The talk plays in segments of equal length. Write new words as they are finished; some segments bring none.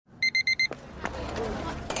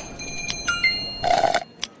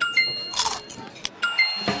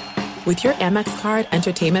With your Amex card,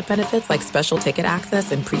 entertainment benefits like special ticket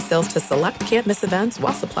access and pre-sales to select can't-miss events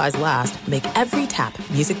while supplies last make every tap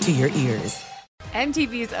music to your ears.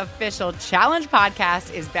 MTV's official Challenge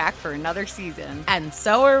podcast is back for another season. And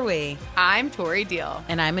so are we. I'm Tori Deal.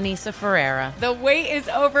 And I'm Anissa Ferreira. The wait is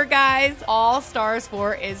over, guys. All Stars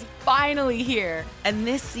 4 is finally here. And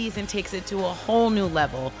this season takes it to a whole new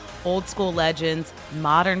level. Old school legends,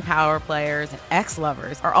 modern power players, and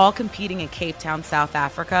ex-lovers are all competing in Cape Town, South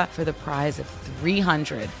Africa for the prize of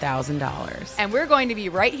 $300,000. And we're going to be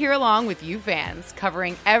right here along with you fans,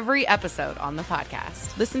 covering every episode on the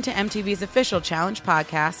podcast. Listen to MTV's official Challenge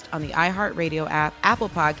podcast on the iHeartRadio app, Apple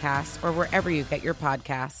Podcasts, or wherever you get your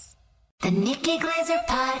podcasts. The Nikki Glazer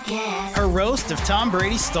Podcast. Her roast of Tom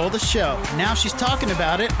Brady stole the show. Now she's talking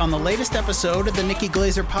about it on the latest episode of the Nikki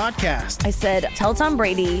Glazer Podcast. I said, tell Tom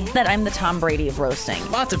Brady that I'm the Tom Brady of roasting.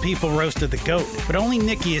 Lots of people roasted the GOAT, but only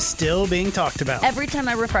Nikki is still being talked about. Every time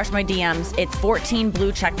I refresh my DMs, it's 14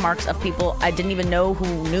 blue check marks of people I didn't even know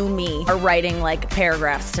who knew me are writing like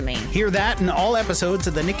paragraphs to me. Hear that in all episodes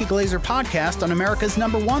of the Nikki Glazer Podcast on America's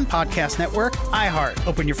 #1 podcast network, iHeart.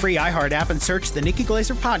 Open your free iHeart app and search the Nikki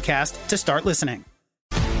Glazer Podcast to start listening.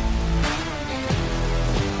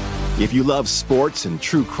 If you love sports and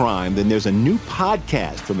true crime, then there's a new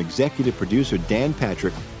podcast from executive producer Dan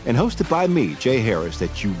Patrick and hosted by me, Jay Harris,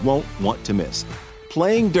 that you won't want to miss.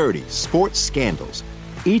 Playing Dirty: Sports Scandals.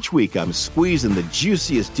 Each week, I'm squeezing the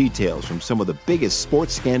juiciest details from some of the biggest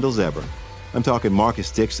sports scandals ever. I'm talking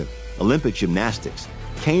Marcus Dixon, Olympic gymnastics,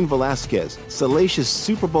 Cain Velasquez, salacious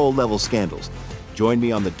Super Bowl-level scandals. Join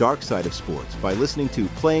me on the dark side of sports by listening to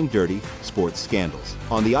Playing Dirty: Sports Scandals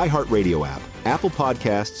on the iHeartRadio app, Apple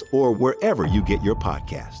Podcasts, or wherever you get your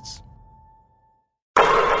podcasts.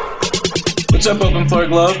 What's up, Open Floor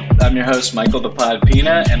Globe? I'm your host, Michael the Pod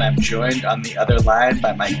Pina, and I'm joined on the other line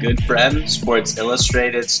by my good friend, Sports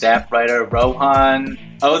Illustrated staff writer Rohan.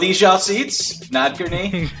 Oh, these y'all seats? Not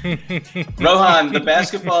Gurney. Rohan, the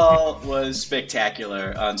basketball was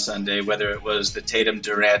spectacular on Sunday, whether it was the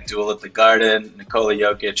Tatum-Durant duel at the Garden, Nikola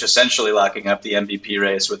Jokic essentially locking up the MVP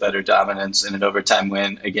race with utter dominance in an overtime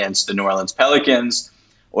win against the New Orleans Pelicans,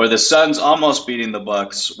 or the Suns almost beating the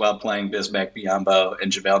Bucks while playing Bismack Biyombo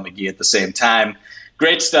and JaVale McGee at the same time.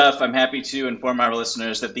 Great stuff. I'm happy to inform our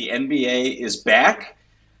listeners that the NBA is back.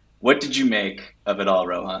 What did you make of it all,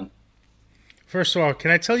 Rohan? First of all, can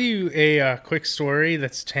I tell you a quick story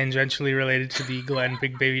that's tangentially related to the Glenn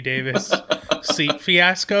Big Baby Davis seat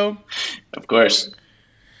fiasco? Of course.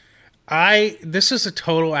 This is a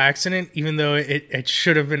total accident, even though it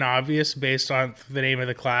should have been obvious based on the name of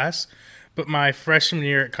the class. But my freshman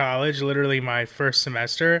year at college, literally my first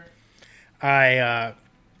semester, I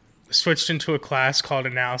switched into a class called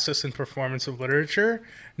Analysis and Performance of Literature,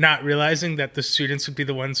 not realizing that the students would be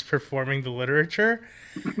the ones performing the literature.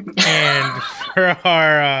 And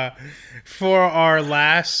for our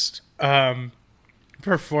last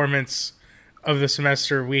performance of the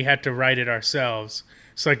semester, we had to write it ourselves.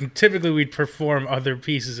 So like typically we'd perform other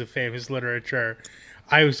pieces of famous literature.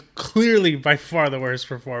 I was clearly by far the worst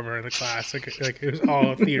performer in the class. Like it was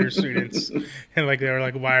all theater students, and like they were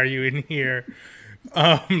like, "Why are you in here?"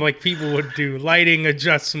 Like people would do lighting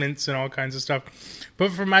adjustments and all kinds of stuff.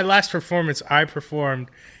 But for my last performance, I performed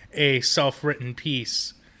a self-written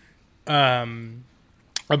piece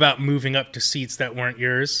about moving up to seats that weren't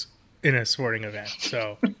yours in a sporting event.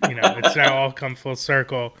 So it's now all come full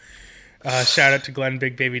circle. Shout out to Glenn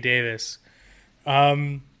Big Baby Davis.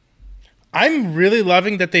 I'm really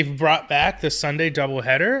loving that they've brought back the Sunday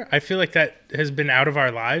doubleheader. I feel like that has been out of our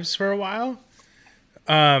lives for a while.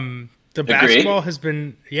 The basketball has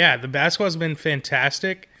been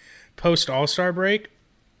fantastic post All-Star break.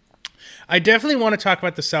 I definitely want to talk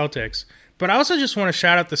about the Celtics, but I also just want to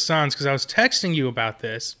shout out the Suns because I was texting you about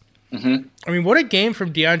this. Mm-hmm. I mean, what a game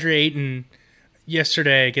from DeAndre Ayton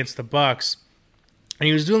yesterday against the Bucks. And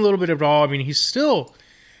he was doing a little bit of it all. I mean,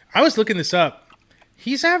 I was looking this up.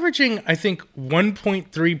 He's averaging, I think,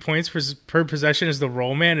 1.3 points per possession as the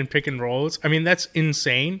roll man in pick and rolls. I mean, that's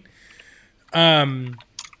insane.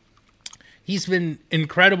 He's been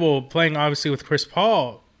incredible playing, obviously, with Chris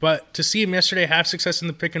Paul. But to see him yesterday have success in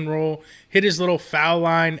the pick and roll, hit his little foul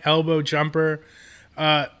line, elbow jumper.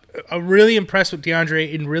 Really impressed with DeAndre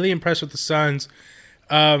Ayton, really impressed with the Suns.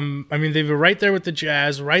 I mean, they were right there with the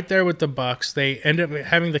Jazz, right there with the Bucks. They ended up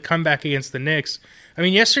having the comeback against the Knicks. I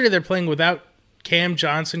mean, yesterday they're playing without Cam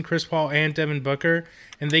Johnson, Chris Paul, and Devin Booker,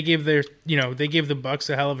 and they gave the Bucks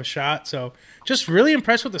a hell of a shot. So just really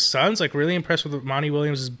impressed with the Suns, like really impressed with what Monty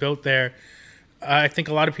Williams has built there. I think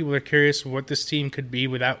a lot of people are curious what this team could be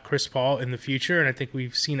without Chris Paul in the future, and I think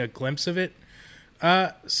we've seen a glimpse of it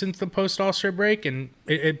since the post-All-Star break, and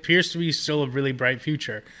it appears to be still a really bright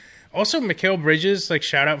future. Also, Mikal Bridges, like,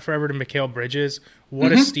 shout out forever to Mikal Bridges.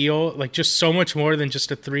 What a steal. Like, just so much more than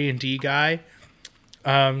just a 3-and-D guy.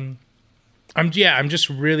 I'm just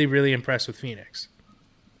really, really impressed with Phoenix.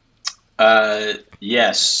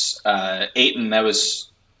 Yes. Ayton, that was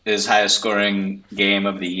his highest scoring game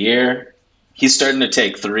of the year. He's starting to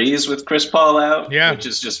take threes with Chris Paul out, which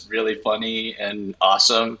is just really funny and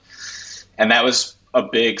awesome. And that was a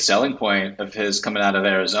big selling point of his coming out of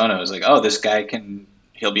Arizona. It was like, oh, this guy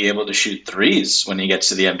he'll be able to shoot threes when he gets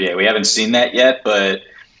to the NBA. We haven't seen that yet, but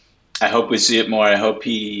I hope we see it more. I hope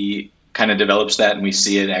he kind of develops that and we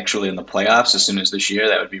see it actually in the playoffs as soon as this year.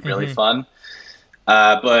 That would be really fun.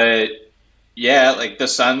 But yeah, like the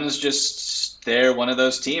Suns, they're one of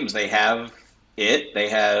those teams. They have it. They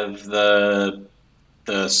have the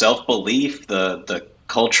self-belief, the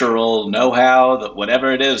cultural know-how,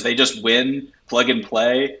 whatever it is. They just win, plug and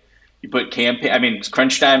play. You put Campaign. I mean,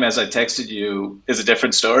 crunch time, as I texted you, is a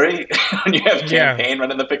different story when you have Campaign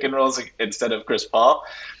running the pick and rolls instead of Chris Paul.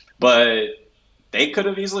 But they could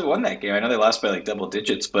have easily won that game. I know they lost by like double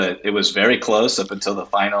digits, but it was very close up until the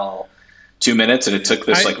final 2 minutes, and it took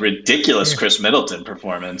this ridiculous Chris Middleton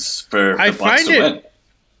performance for the Bucks to win.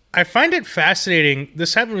 I find it fascinating.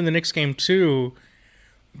 This happened in the Knicks game too,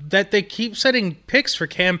 that they keep setting picks for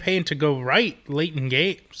Campaign to go right late in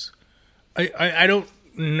games. I don't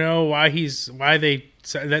know why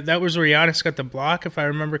that was where Giannis got the block, if I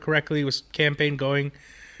remember correctly. It was Campaign going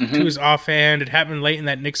to his offhand. It happened late in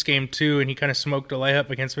that Knicks game too, and he kind of smoked a layup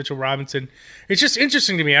against Mitchell Robinson. It's just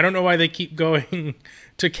interesting to me. I don't know why they keep going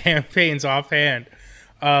to Campaign's offhand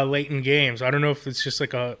late in games. I don't know if it's just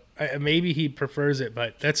like maybe he prefers it,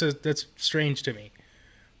 but that's strange to me.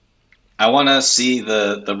 I want to see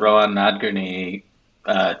the Rohan Nadkarni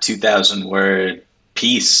 2,000 word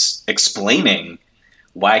piece explaining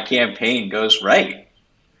why Campaign goes right.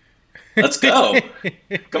 Let's go.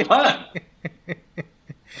 Come on.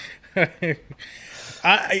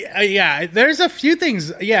 There's a few things,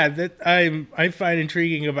 that I find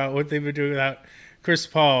intriguing about what they've been doing without Chris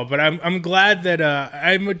Paul, but I'm glad that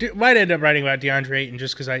I might end up writing about DeAndre Ayton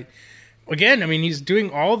just because he's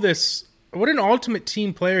doing all this. What an ultimate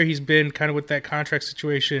team player he's been, kind of with that contract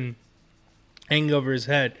situation hanging over his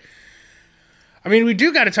head. I mean, we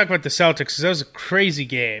do got to talk about the Celtics because that was a crazy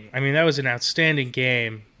game. I mean, that was an outstanding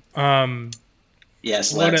game.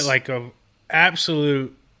 Yes, what a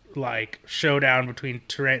absolute showdown between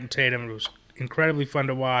Durant and Tatum. It was incredibly fun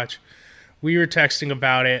to watch. We were texting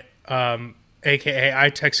about it. AKA,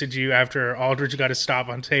 I texted you after Aldridge got a stop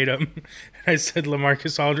on Tatum. I said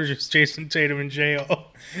LaMarcus Aldridge is chasing Tatum in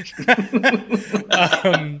jail.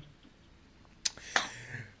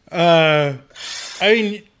 I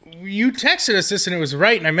mean, you texted us this and it was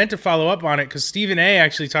right, and I meant to follow up on it because Stephen A.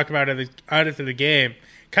 actually talked about it after the game.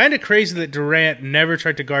 Kind of crazy that Durant never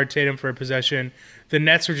tried to guard Tatum for a possession. The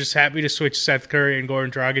Nets were just happy to switch Seth Curry and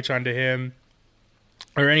Goran Dragic onto him,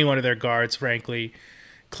 or any one of their guards, frankly.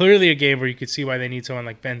 Clearly a game where you could see why they need someone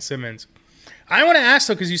like Ben Simmons. I want to ask,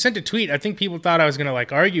 though, because you sent a tweet. I think people thought I was going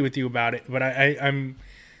to argue with you about it, but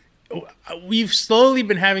we've slowly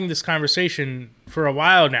been having this conversation for a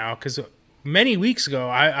while now, because many weeks ago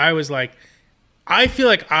I was like, I feel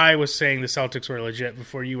like I was saying the Celtics were legit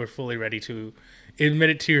before you were fully ready to admit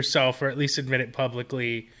it to yourself, or at least admit it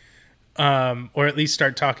publicly, or at least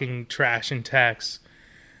start talking trash in text.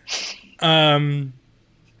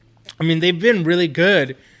 I mean, they've been really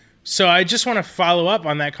good. So I just want to follow up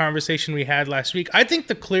on that conversation we had last week. I think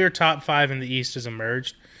the clear top 5 in the East has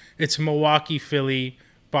emerged. It's Milwaukee, Philly,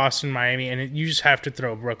 Boston, Miami, and you just have to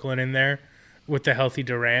throw Brooklyn in there with the healthy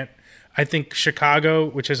Durant. I think Chicago,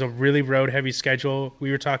 which has a really road-heavy schedule,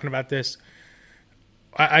 we were talking about this,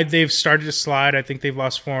 they've started to slide. I think they've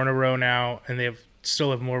lost 4 in a row now, and they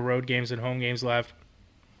still have more road games than home games left.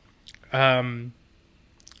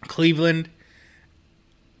 Cleveland,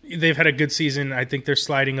 they've had a good season. I think they're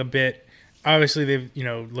sliding a bit. Obviously,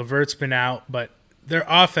 LeVert's been out, but their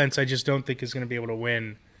offense, I just don't think is going to be able to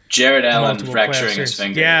win. Jared Allen fracturing his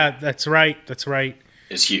finger. Yeah, that's right.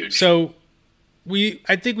 Is huge. So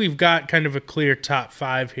I think we've got kind of a clear top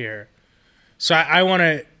 5 here. So I want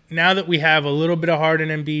to, now that we have a little bit of Harden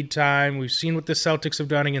and Embiid time, we've seen what the Celtics have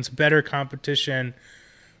done against better competition.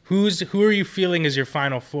 Who are you feeling is your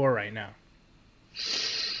final 4 right now?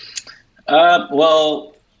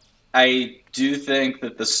 Well, I do think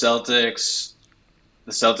that the Celtics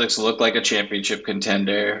look like a championship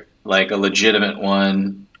contender, like a legitimate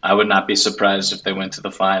one. I would not be surprised if they went to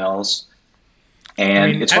the finals.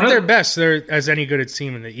 And it's at their best, they're as any good a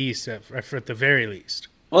team in the East, at the very least.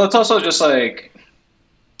 Well, it's also just like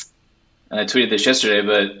and I tweeted this yesterday,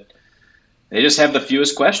 but they just have the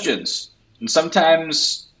fewest questions. And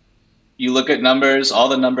sometimes you look at numbers, all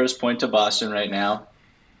the numbers point to Boston right now,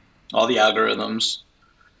 all the algorithms,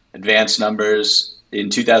 advanced numbers. In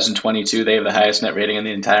 2022, they have the highest net rating in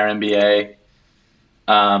the entire NBA.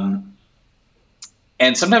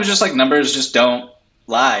 And sometimes just like numbers just don't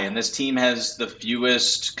lie. And this team has the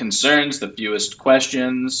fewest concerns, the fewest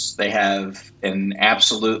questions. They have an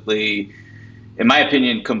absolutely, in my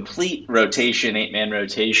opinion, complete rotation, 8-man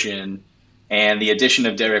rotation. And the addition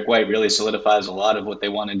of Derek White really solidifies a lot of what they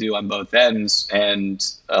want to do on both ends and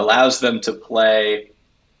allows them to play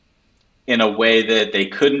in a way that they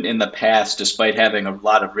couldn't in the past, despite having a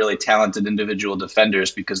lot of really talented individual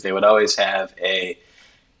defenders, because they would always have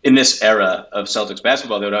in this era of Celtics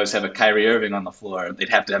basketball, they would always have a Kyrie Irving on the floor. They'd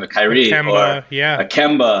have to have a Kyrie or a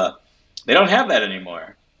Kemba. They don't have that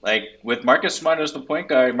anymore. Like with Marcus Smart as the point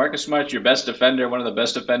guard, Marcus Smart's your best defender, one of the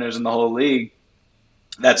best defenders in the whole league.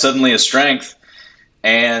 That's suddenly a strength.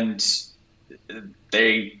 And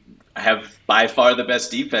they have by far the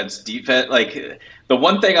best defense. Like the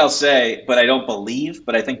one thing I'll say, but I don't believe,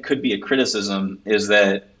 but I think could be a criticism, is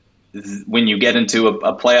that when you get into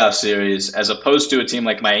a playoff series, as opposed to a team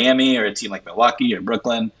like Miami or a team like Milwaukee or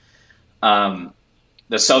Brooklyn, the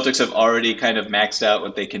Celtics have already kind of maxed out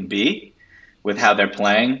what they can be with how they're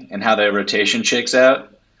playing and how their rotation shakes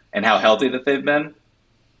out and how healthy that they've been.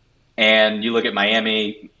 And you look at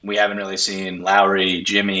Miami, we haven't really seen Lowry,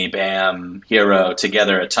 Jimmy, Bam, Hero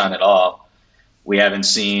together a ton at all. We haven't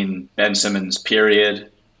seen Ben Simmons, period.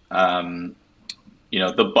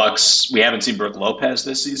 The Bucks, we haven't seen Brook Lopez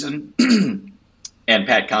this season, and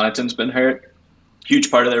Pat Connaughton's been hurt. Huge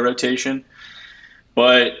part of their rotation.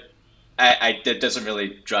 But that doesn't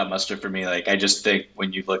really draw muster for me. Like, I just think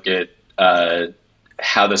when you look at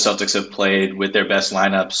how the Celtics have played with their best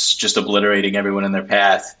lineups, just obliterating everyone in their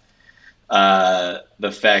path,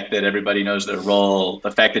 the fact that everybody knows their role,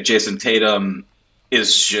 the fact that Jason Tatum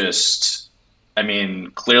is just,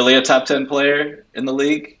 clearly a top 10 player in the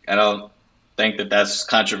league. I don't think that that's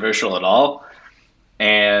controversial at all,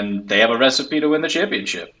 and they have a recipe to win the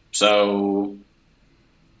championship. So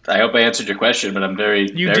I hope I answered your question, but I'm very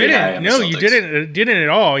high on the Celtics. You didn't at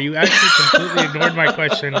all. You actually completely ignored my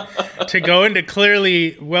question to go into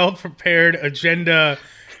clearly well prepared agenda,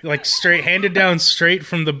 like handed down straight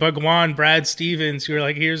from the Bhagwan Brad Stevens. You were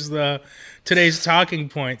like, here's today's talking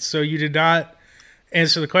points. So you did not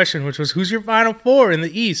answer the question, which was, who's your Final Four in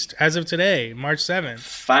the East as of today, March 7th?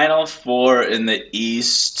 Final Four in the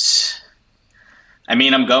East.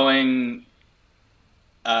 I'm going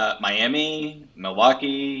Miami,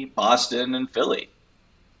 Milwaukee, Boston, and Philly.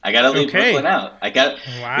 I got to leave Brooklyn out.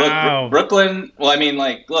 Wow. Look, Brooklyn. Well,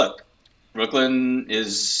 look, Brooklyn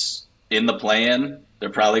is in the play-in. They're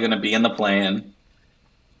probably going to be in the play-in.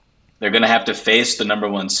 They're going to have to face the number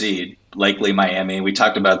 1 seed, likely Miami. We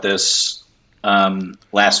talked about this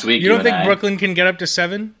last week. You don't think Brooklyn can get up to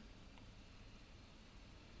 7?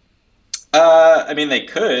 They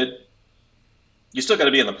could. You still got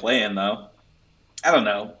to be in the play-in, though. I don't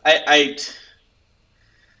know.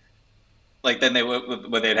 Then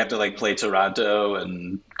they'd have to play Toronto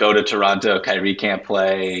and go to Toronto. Kyrie can't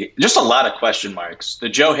play. Just a lot of question marks. The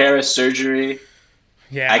Joe Harris surgery.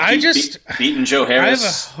 Yeah, beating Joe Harris. I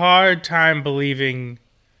have a hard time believing.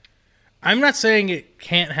 I'm not saying it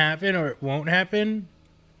can't happen or it won't happen.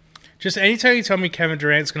 Just anytime you tell me Kevin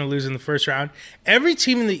Durant's going to lose in the first round, every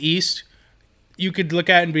team in the East you could look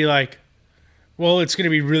at and be like, well, it's going to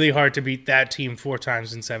be really hard to beat that team 4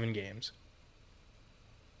 times in 7 games.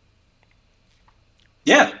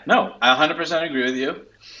 Yeah, no, I 100% agree with you.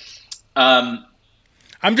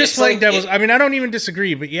 I'm just playing devil's. I don't even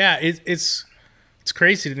disagree, but yeah, it's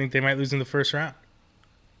crazy to think they might lose in the first round.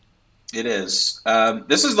 It is.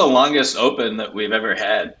 This is the longest open that we've ever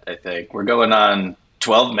had, I think. We're going on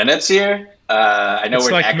 12 minutes here. I know it's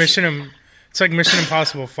like Mission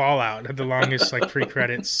Impossible Fallout had the longest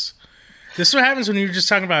pre-credits. This is what happens when you're just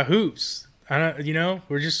talking about hoops.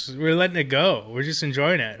 We're letting it go. We're just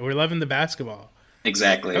enjoying it. We're loving the basketball.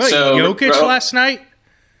 Exactly. So Jokic last night.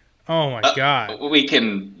 Oh my God.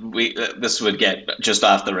 This would get just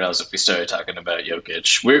off the rails if we started talking about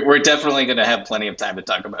Jokic. We're definitely going to have plenty of time to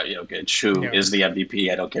talk about Jokic, who is the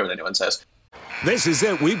MVP. I don't care what anyone says. This is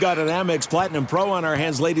it. We've got an Amex Platinum Pro on our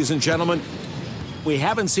hands, ladies and gentlemen. We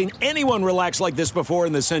haven't seen anyone relax like this before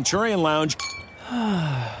in the Centurion Lounge.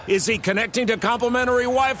 Is he connecting to complimentary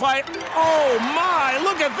Wi-Fi? Oh my,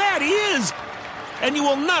 look at that, he is! And you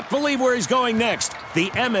will not believe where he's going next. The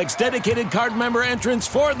Amex dedicated card member entrance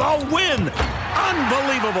for the win.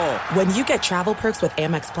 Unbelievable. When you get travel perks with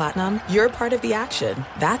Amex Platinum, you're part of the action.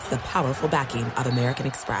 That's the powerful backing of American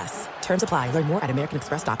Express. Terms apply. Learn more at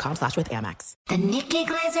americanexpress.com/withAmex. The Nikki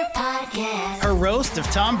Glaser Podcast. Her roast of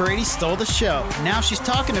Tom Brady stole the show. Now she's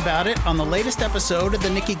talking about it on the latest episode of the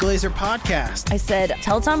Nikki Glaser Podcast. I said,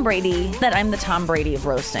 tell Tom Brady that I'm the Tom Brady of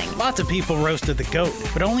roasting. Lots of people roasted the GOAT,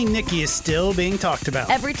 but only Nikki is still being talked about.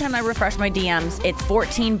 Every time I refresh my DMs, it's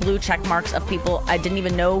 14 blue check marks of people I didn't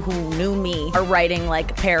even know who knew me are writing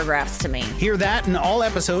like paragraphs to me. Hear that in all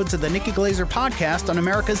episodes of the Nikki Glaser Podcast on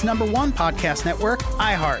America's #1 podcast network,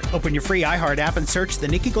 iHeart. Open your free iHeart app and search the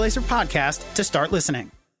Nikki Glaser Podcast to start listening.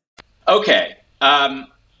 Okay. Rohan,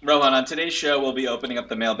 on today's show, we'll be opening up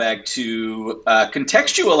the mailbag to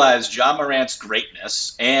contextualize Ja Morant's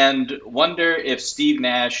greatness and wonder if Steve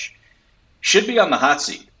Nash should be on the hot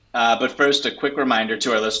seat. But first, a quick reminder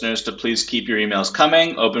to our listeners to please keep your emails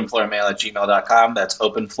coming. Openfloormail@gmail.com. That's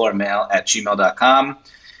openfloormail@gmail.com.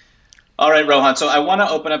 All right, Rohan. So I want to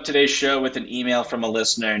open up today's show with an email from a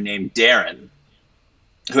listener named Darren,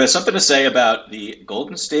 who has something to say about the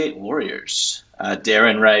Golden State Warriors.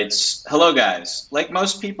 Darren writes, "Hello, guys. Like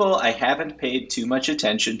most people, I haven't paid too much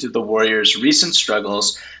attention to the Warriors' recent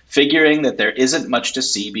struggles, figuring that there isn't much to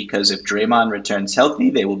see because if Draymond returns healthy,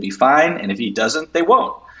 they will be fine, and if he doesn't, they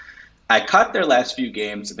won't. I caught their last few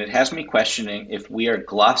games, and it has me questioning if we are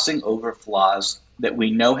glossing over flaws that we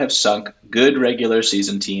know have sunk good regular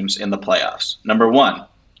season teams in the playoffs. Number one,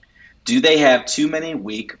 do they have too many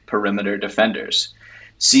weak perimeter defenders?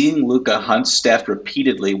 Seeing Luka hunt Steph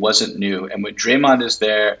repeatedly wasn't new, and when Draymond is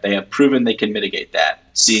there, they have proven they can mitigate that.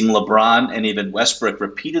 Seeing LeBron and even Westbrook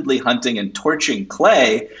repeatedly hunting and torching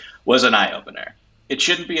Klay was an eye-opener. It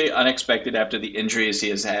shouldn't be unexpected after the injuries he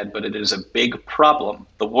has had, but it is a big problem.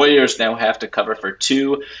 The Warriors now have to cover for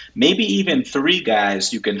 2, maybe even 3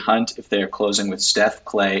 guys you can hunt if they are closing with Steph,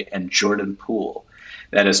 Klay, and Jordan Poole.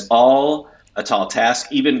 That is all a tall task,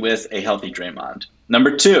 even with a healthy Draymond.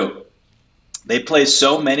 Number 2, they play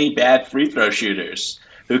so many bad free throw shooters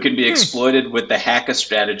who can be exploited with the hack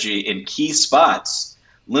strategy in key spots.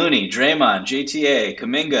 Looney, Draymond, JTA,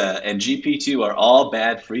 Kuminga, and GP2 are all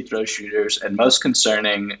bad free throw shooters, and most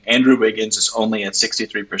concerning, Andrew Wiggins is only at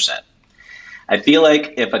 63%. I feel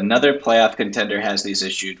like if another playoff contender has these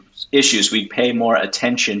issues, we'd pay more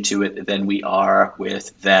attention to it than we are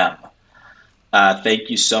with them."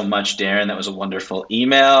 Thank you so much, Darren. That was a wonderful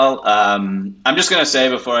email. I'm just going to say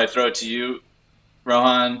before I throw it to you,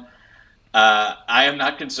 Rohan, I am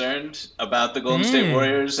not concerned about the Golden State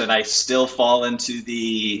Warriors, and I still fall into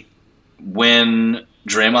the when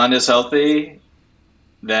Draymond is healthy,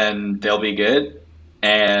 then they'll be good.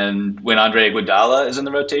 And when Andre Iguodala is in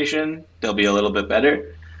the rotation, they'll be a little bit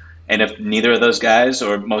better. And if neither of those guys,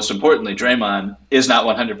 or most importantly, Draymond, is not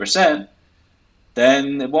 100%,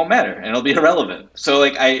 then it won't matter, and it'll be irrelevant. So,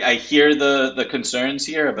 like, I hear the concerns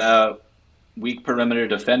here about weak perimeter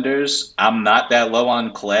defenders. I'm not that low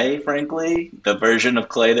on Klay, frankly. The version of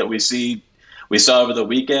Klay that we saw over the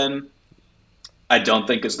weekend, I don't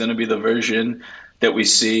think is going to be the version that we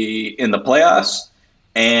see in the playoffs.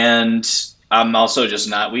 And I'm also just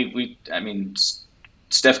not. I mean,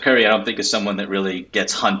 Steph Curry, I don't think is someone that really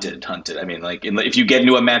gets hunted. I mean, like, if you get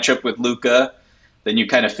into a matchup with Luka, then you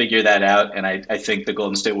kind of figure that out. And I think the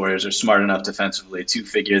Golden State Warriors are smart enough defensively to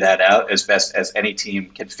figure that out as best as any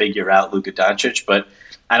team can figure out Luka Doncic. But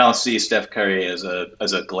I don't see Steph Curry as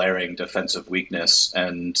a glaring defensive weakness.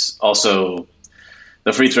 And also,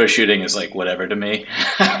 the free throw shooting is like whatever to me.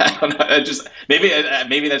 I don't know.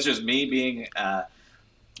 Maybe that's just me being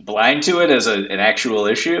blind to it as an actual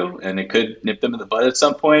issue, and it could nip them in the butt at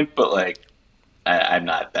some point. But like, I'm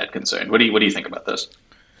not that concerned. What do you think about this?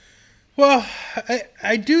 Well,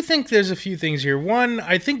 I do think there's a few things here. One,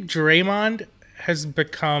 I think Draymond has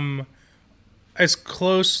become as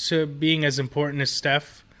close to being as important as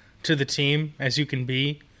Steph to the team as you can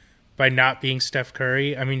be by not being Steph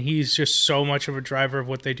Curry. I mean, he's just so much of a driver of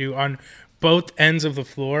what they do on both ends of the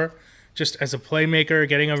floor, just as a playmaker,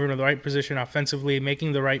 getting over into the right position offensively,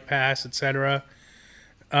 making the right pass, etc.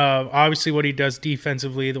 Obviously, what he does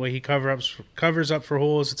defensively, the way he covers up for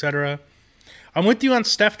holes, etc. I'm with you on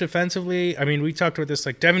Steph defensively. I mean, we talked about this.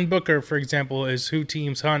 Like, Devin Booker, for example, is who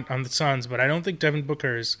teams hunt on the Suns, but I don't think Devin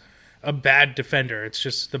Booker is a bad defender. It's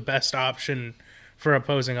just the best option for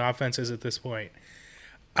opposing offenses at this point.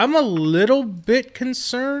 I'm a little bit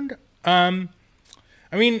concerned. I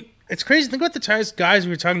mean, it's crazy. Think about the guys we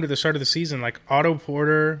were talking to at the start of the season, like Otto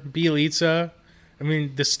Porter, Bjelica. I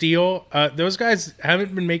mean, the steal. Those guys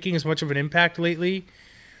haven't been making as much of an impact lately.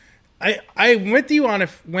 I'm with you on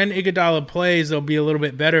if when Iguodala plays, they'll be a little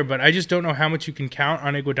bit better, but I just don't know how much you can count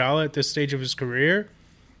on Iguodala at this stage of his career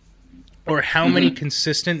or how many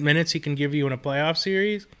consistent minutes he can give you in a playoff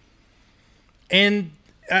series. And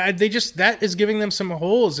that is giving them some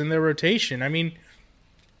holes in their rotation. I mean,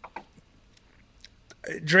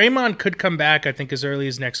 Draymond could come back, I think, as early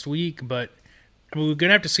as next week, but we're going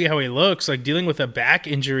to have to see how he looks. Like, dealing with a back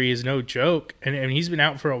injury is no joke, and he's been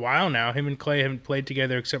out for a while now. Him and Klay haven't played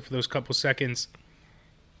together except for those couple seconds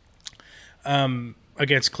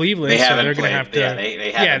against Cleveland. They so haven't they're going to have to.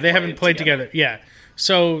 Yeah, they haven't played together. Yeah,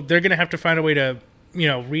 so they're going to have to find a way to,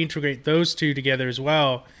 reintegrate those two together as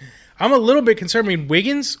well. I'm a little bit concerned. I mean,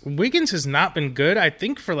 Wiggins has not been good, I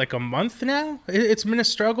think, for like a month now. It's been a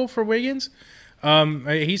struggle for Wiggins.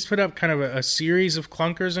 He's put up kind of a series of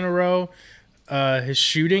clunkers in a row. His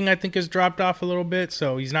shooting, I think, has dropped off a little bit,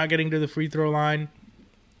 so he's not getting to the free throw line.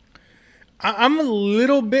 I'm a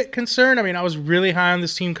little bit concerned. I mean, I was really high on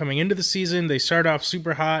this team coming into the season. They started off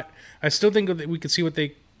super hot. I still think that we could see what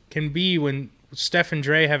they can be when Steph and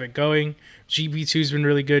Dre have it going. GB2's been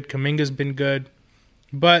really good. Kuminga's been good.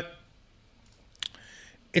 But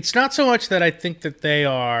it's not so much that I think that they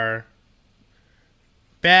are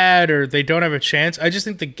bad or they don't have a chance. I just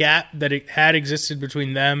think the gap that it had existed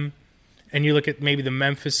between them, and you look at maybe the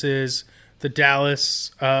Memphises, the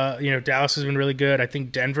Dallas, Dallas has been really good. I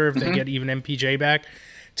think Denver, if they get even MPJ back,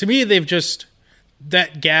 to me, they've just,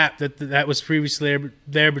 that gap that was previously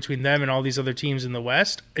there between them and all these other teams in the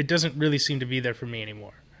West, it doesn't really seem to be there for me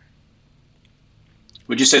anymore.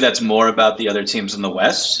 Would you say that's more about the other teams in the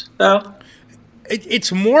West, though?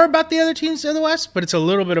 It's more about the other teams in the West, but it's a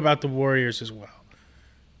little bit about the Warriors as well.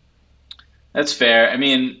 That's fair. I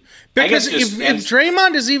mean, because if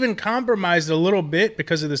Draymond is even compromised a little bit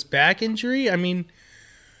because of this back injury, I mean,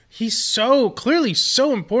 he's so clearly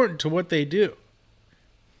so important to what they do.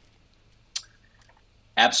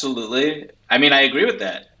 Absolutely. I mean, I agree with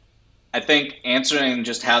that. I think answering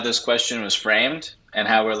just how this question was framed and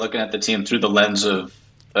how we're looking at the team through the lens of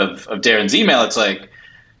Darren's email, it's like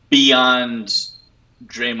beyond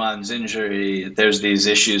Draymond's injury, there's these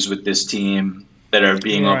issues with this team that are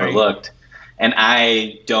being overlooked. And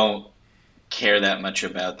I don't care that much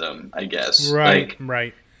about them, I guess.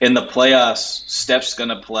 Right. In the playoffs, Steph's going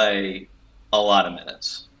to play a lot of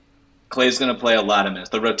minutes. Klay's going to play a lot of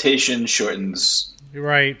minutes. The rotation shortens.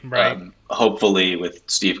 Right. Hopefully with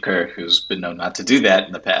Steve Kerr, who's been known not to do that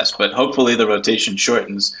in the past. But hopefully the rotation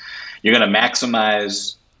shortens. You're going to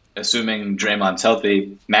maximize, assuming Draymond's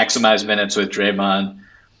healthy, maximize minutes with Draymond.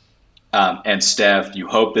 And Steph, you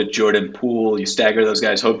hope that Jordan Poole, you stagger those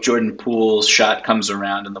guys, hope Jordan Poole's shot comes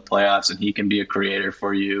around in the playoffs and he can be a creator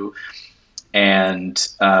for you and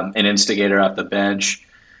an instigator off the bench.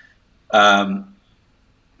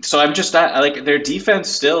 So I'm just not, like, their defense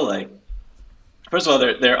still, like, first of all,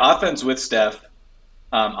 their offense with Steph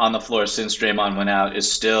on the floor since Draymond went out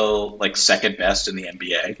is still, like, second best in the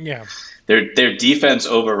NBA. Yeah. Their defense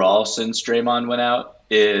overall since Draymond went out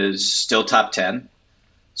is still top 10.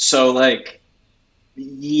 So, like,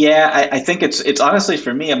 yeah, I think it's honestly,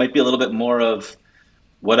 for me, it might be a little bit more of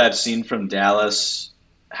what I've seen from Dallas,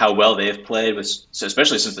 how well they've played,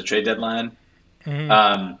 especially since the trade deadline.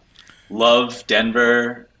 Love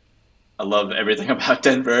Denver. I love everything about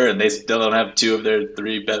Denver, and they still don't have two of their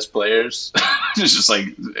three best players. It's just like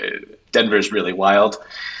Denver's really wild.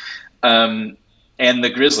 And the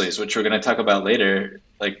Grizzlies, which we're going to talk about later,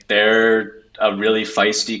 like, they're a really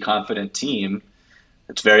feisty, confident team.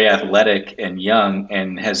 It's very athletic and young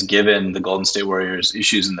and has given the Golden State Warriors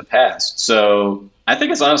issues in the past. So I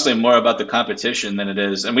think it's honestly more about the competition than it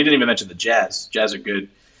is. And we didn't even mention the Jazz. Jazz are good.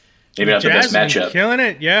 Maybe not the best matchup. Killing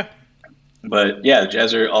it, yeah. But yeah, the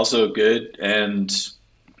Jazz are also good. And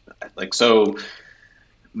like, so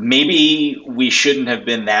maybe we shouldn't have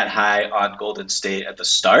been that high on Golden State at the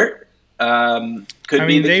start. Could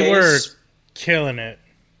be the case. They were killing it.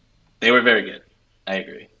 They were very good. I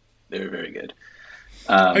agree. They were very good.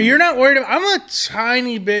 You're not worried about, I'm a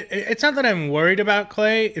tiny bit, it's not that I'm worried about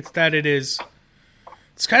Klay, it's that it's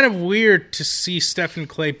kind of weird to see Steph and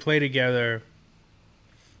Klay play together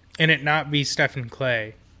and it not be Steph and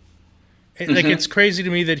Klay. Like, it's crazy to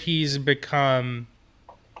me that he's become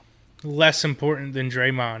less important than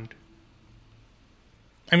Draymond.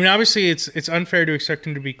 I mean, obviously it's unfair to expect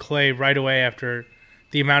him to be Klay right away after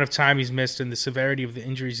the amount of time he's missed and the severity of the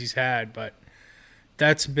injuries he's had, but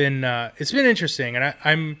that's been it's been interesting, and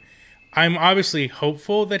I'm obviously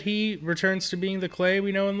hopeful that he returns to being the Klay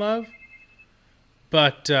we know and love,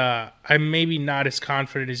 but I'm maybe not as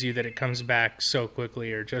confident as you that it comes back so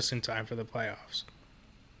quickly or just in time for the playoffs.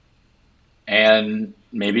 And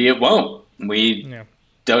maybe it won't. We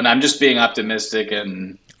don't. I'm just being optimistic,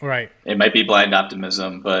 and it might be blind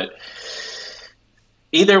optimism, but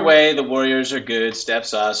either way, the Warriors are good.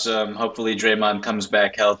 Steph's awesome. Hopefully Draymond comes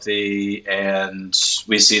back healthy, and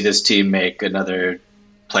we see this team make another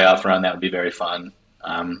playoff run, that would be very fun.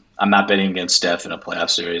 I'm not betting against Steph in a playoff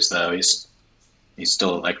series, though. He's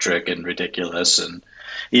still electric and ridiculous, and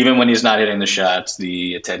even when he's not hitting the shots,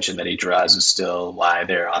 the attention that he draws is still why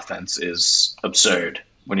their offense is absurd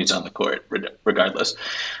when he's on the court, regardless.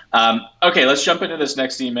 Okay, let's jump into this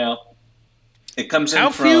next email. It comes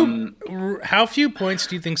in from... How few points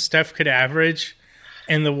do you think Steph could average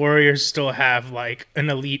and the Warriors still have, like, an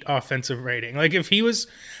elite offensive rating? Like, if he was...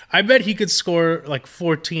 I bet he could score, like,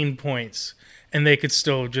 14 points, and they could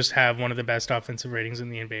still just have one of the best offensive ratings in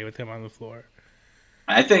the NBA with him on the floor.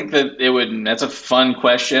 I think that that's a fun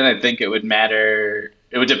question. I think it would matter.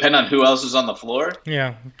 It would depend on who else is on the floor.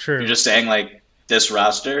 Yeah, true. If you're just saying, like, this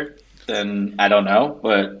roster, then I don't know.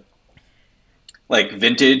 But, like,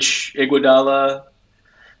 vintage Iguodala,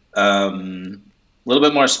 a little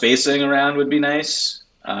bit more spacing around would be nice.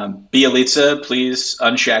 Bielitsa, please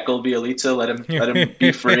unshackle Bielitsa. Let him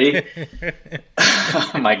be free.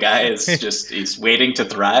 My guy is he's waiting to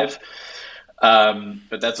thrive.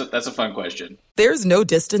 But that's a fun question. There's no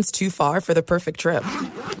distance too far for the perfect trip.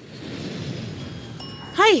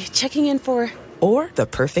 Hi, checking in for... Or the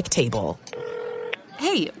perfect table.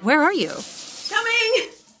 Hey, where are you? Coming!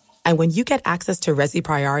 And when you get access to Resi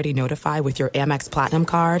Priority Notify with your Amex Platinum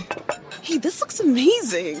card... Hey, this looks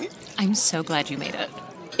amazing. I'm so glad you made it.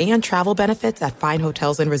 And travel benefits at fine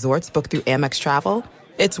hotels and resorts booked through Amex Travel,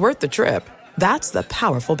 it's worth the trip. That's the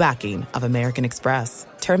powerful backing of American Express.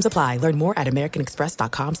 Terms apply. Learn more at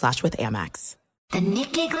americanexpress.com/withAmex. The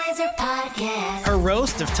Nikki Glazer Podcast. Her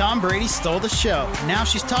roast of Tom Brady stole the show. Now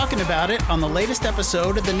she's talking about it on the latest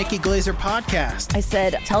episode of the Nikki Glazer Podcast. I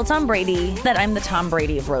said, tell Tom Brady that I'm the Tom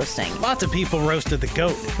Brady of roasting. Lots of people roasted the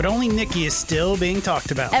GOAT, but only Nikki is still being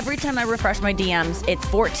talked about. Every time I refresh my DMs, it's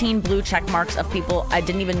 14 blue check marks of people I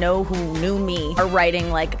didn't even know who knew me are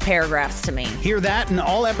writing, like, paragraphs to me. Hear that in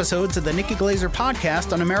all episodes of the Nikki Glazer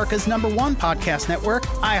Podcast on America's #1 podcast network,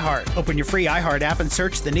 iHeart. Open your free iHeart app and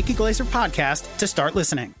search the Nikki Glazer Podcast to start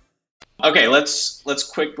listening. Okay, let's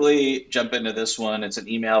quickly jump into this one. It's an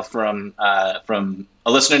email from a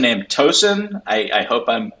listener named Tosin. I hope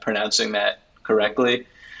I'm pronouncing that correctly.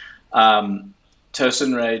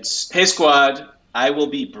 Tosin writes, "Hey squad, I will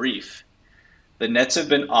be brief. The Nets have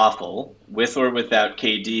been awful, with or without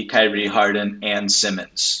KD, Kyrie, Harden, and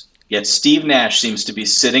Simmons. Yet Steve Nash seems to be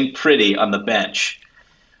sitting pretty on the bench.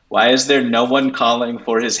 Why is there no one calling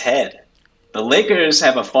for his head? The Lakers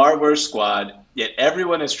have a far worse squad, yet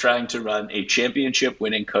everyone is trying to run a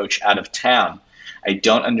championship-winning coach out of town. I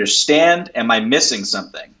don't understand. Am I missing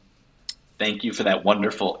something? Thank you for that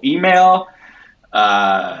wonderful email."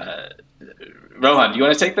 Rohan, do you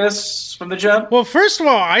want to take this from the jump? Well, first of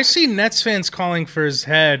all, I see Nets fans calling for his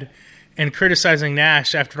head and criticizing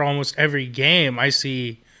Nash after almost every game. I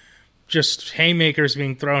see just haymakers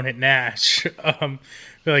being thrown at Nash.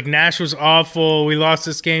 Like, Nash was awful. We lost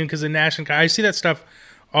this game because of Nash and Kyrie. I see that stuff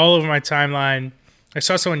all over my timeline. I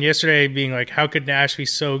saw someone yesterday being like, how could Nash be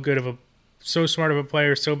so smart of a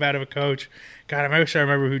player, so bad of a coach? God, I wish I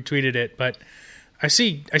remember who tweeted it, but I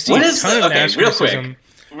see a ton of Nash criticism.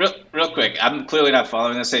 Real quick. I'm clearly not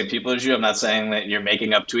following the same people as you. I'm not saying that you're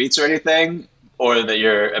making up tweets or anything, or that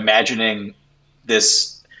you're imagining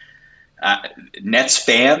this Nets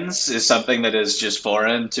fans is something that is just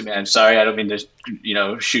foreign to me. I'm sorry, I don't mean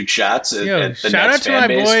to, shoot shots at the Nets fan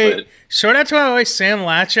base. Shout out to my boy Sam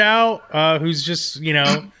Latchow, who's just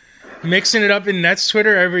mixing it up in Nets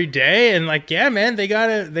Twitter every day, and like, yeah, man, they got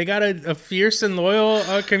a fierce and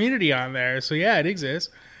loyal community on there. So yeah, it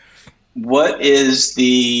exists. What is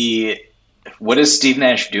Steve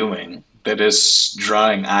Nash doing that is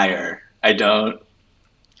drawing ire?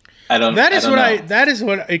 That is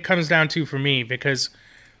what it comes down to for me, because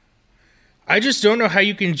I just don't know how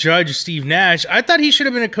you can judge Steve Nash. I thought he should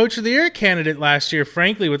have been a Coach of the Year candidate last year,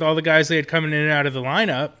 frankly, with all the guys they had coming in and out of the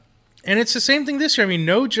lineup. And it's the same thing this year. I mean,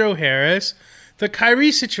 no Joe Harris. The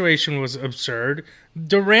Kyrie situation was absurd.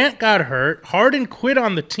 Durant got hurt. Harden quit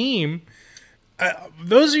on the team.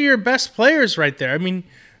 Those are your best players right there. I mean,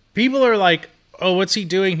 people are like, oh, what's he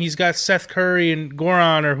doing? He's got Seth Curry and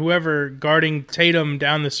Goran or whoever guarding Tatum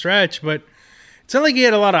down the stretch, but it's not like he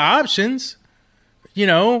had a lot of options.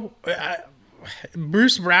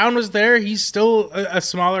 Bruce Brown was there. He's still a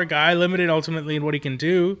smaller guy, limited ultimately in what he can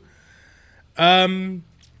do. I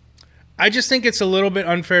just think it's a little bit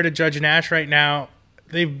unfair to judge Nash right now.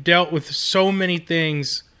 They've dealt with so many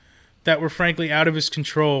things that were frankly out of his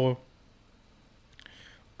control.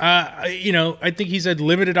 I think he's had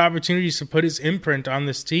limited opportunities to put his imprint on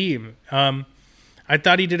this team. I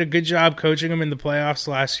thought he did a good job coaching them in the playoffs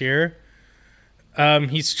last year.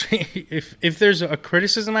 If there's a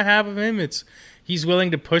criticism I have of him, it's he's willing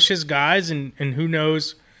to push his guys, and who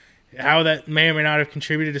knows how that may or may not have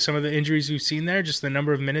contributed to some of the injuries we've seen there, just the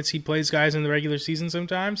number of minutes he plays guys in the regular season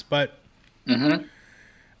sometimes. But listen,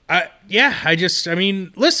 that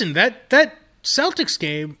Celtics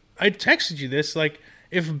game, I texted you this, like,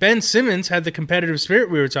 if Ben Simmons had the competitive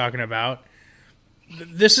spirit we were talking about,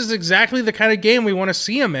 this is exactly the kind of game we want to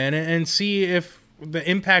see him in and see if the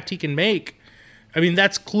impact he can make. I mean,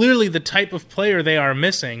 that's clearly the type of player they are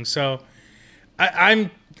missing. So I'm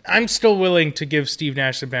still willing to give Steve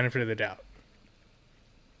Nash the benefit of the doubt.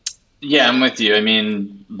 Yeah, I'm with you. I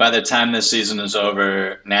mean, by the time this season is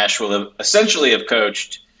over, Nash will have essentially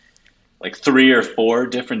coached like 3 or 4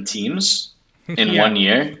 different teams in 1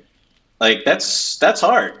 year. Like that's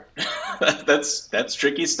hard. that's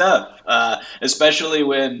tricky stuff, especially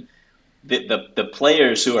when the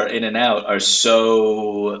players who are in and out are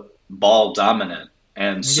so ball dominant,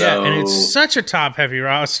 and so and it's such a top heavy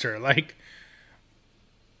roster, like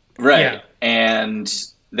and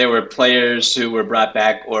there were players who were brought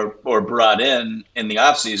back or brought in the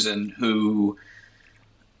offseason who,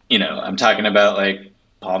 I'm talking about like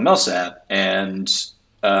Paul Millsap and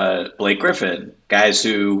Blake Griffin, guys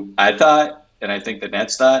who I thought, and I think the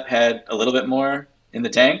Nets thought, had a little bit more in the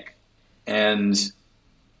tank, and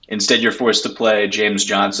instead you're forced to play James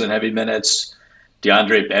Johnson heavy minutes,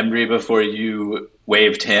 DeAndre Bembry before you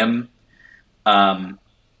waived him.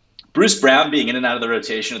 Bruce Brown being in and out of the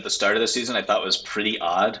rotation at the start of the season, I thought was pretty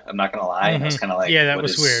odd. I'm not going to lie. I was kind of like, that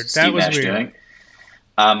was weird. That was weird. Doing?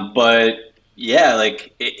 But yeah,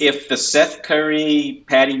 like if the Seth Curry,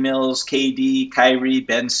 Patty Mills, KD, Kyrie,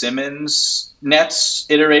 Ben Simmons Nets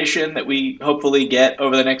iteration that we hopefully get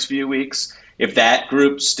over the next few weeks, if that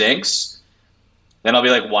group stinks, then I'll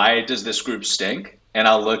be like, why does this group stink? And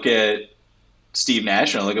I'll look at Steve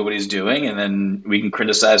Nash and I'll look at what he's doing, and then we can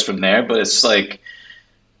criticize from there. But it's like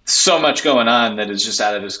so much going on that is just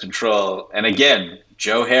out of his control. And again,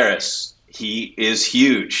 Joe Harris, he is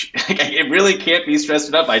huge. It really can't be stressed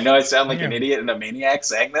enough. I know I sound like an idiot and a maniac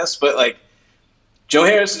saying this, but like Joe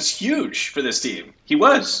Harris is huge for this team. He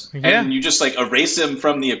was. And you just like erase him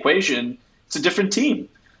from the equation. It's a different team.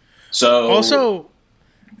 So also,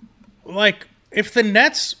 like, if the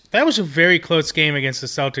Nets, that was a very close game against the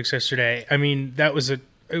Celtics yesterday. I mean,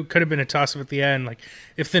 it could have been a toss-up at the end. Like,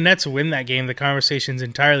 if the Nets win that game, the conversation's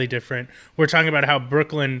entirely different. We're talking about how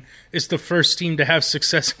Brooklyn is the first team to have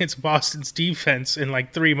success against Boston's defense in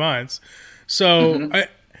like 3 months. So,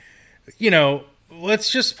 let's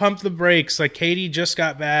just pump the brakes. Like, KD just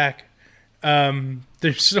got back.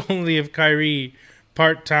 There's still only of Kyrie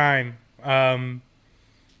part-time.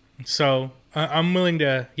 So I'm willing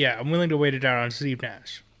to wait it out on Steve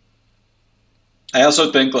Nash. I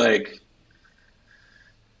also think, like,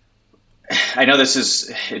 I know this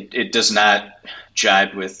is it does not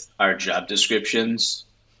jibe with our job descriptions,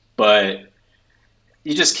 but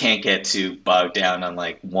you just can't get too bogged down on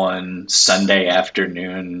like one Sunday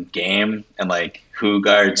afternoon game and like who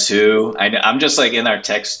guards who. I'm just like in our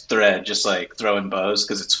text thread, just like throwing bows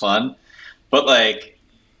because it's fun, but like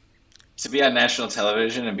to be on national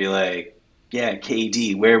television and be like, yeah,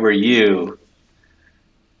 KD, where were you?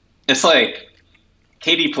 It's like,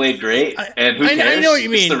 KD played great, and who cares? I know what you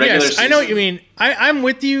mean. Yes, I know what you mean. I'm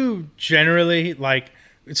with you generally. Like,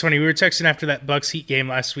 it's funny, we were texting after that Bucks Heat game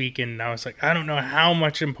last week, and I was like, I don't know how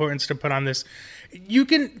much importance to put on this.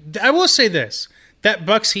 I will say this, that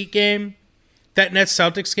Bucks Heat game, that Nets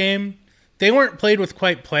Celtics game, they weren't played with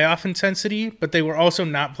quite playoff intensity, but they were also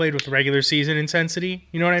not played with regular season intensity.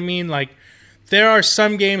 You know what I mean? Like, there are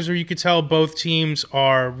some games where you could tell both teams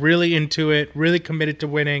are really into it, really committed to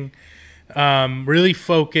winning, really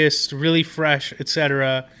focused, really fresh,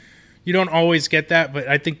 etc. You don't always get that, but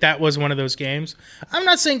I think that was one of those games. I'm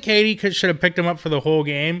not saying KD should have picked him up for the whole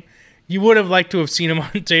game. You would have liked to have seen him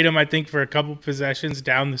on Tatum, I think, for a couple possessions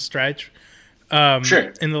down the stretch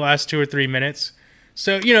in the last 2 or 3 minutes.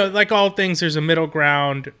 So, like all things, there's a middle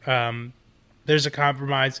ground. There's a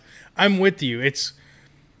compromise. I'm with you. It's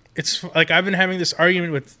like I've been having this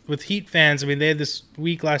argument with Heat fans. I mean, they had this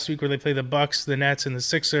week last week where they play the Bucks, the Nets, and the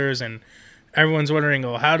Sixers, and everyone's wondering,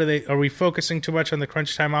 are we focusing too much on the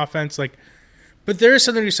crunch time offense? Like, but there is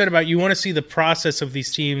something you said about you want to see the process of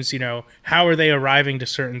these teams. How are they arriving to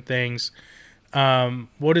certain things?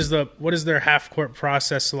 What is their half court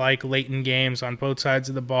process like late in games on both sides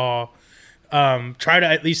of the ball? Try to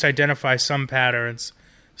at least identify some patterns.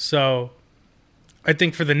 So I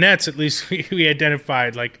think for the Nets, at least we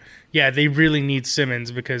identified, like, yeah, they really need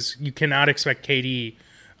Simmons because you cannot expect KD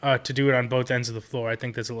to do it on both ends of the floor. I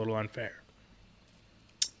think that's a little unfair.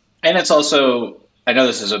 And it's also, I know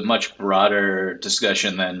this is a much broader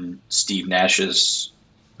discussion than Steve Nash's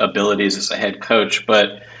abilities as a head coach,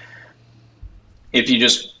 but if you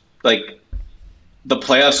just like the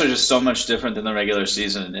playoffs are just so much different than the regular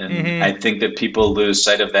season, and I think that people lose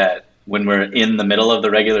sight of that when we're in the middle of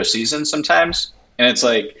the regular season sometimes. And it's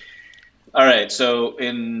like, all right, so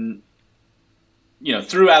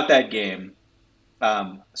throughout that game,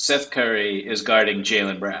 Seth Curry is guarding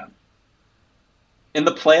Jaylen Brown. In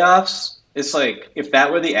the playoffs, it's like if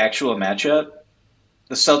that were the actual matchup,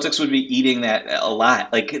 the Celtics would be eating that a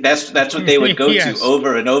lot. Like that's what they would go to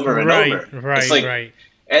over and over and over. Right, it's like, right.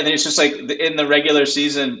 And it's just like in the regular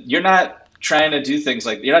season, you're not trying to do things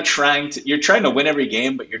like you're trying to win every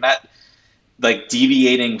game, but you're not like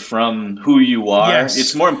deviating from who you are. Yes.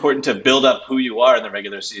 It's more important to build up who you are in the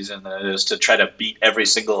regular season than it is to try to beat every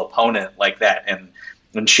single opponent like that and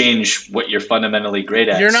change what you're fundamentally great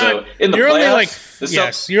at. You're not. So in the you're playoffs, only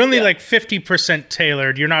like you're only like 50%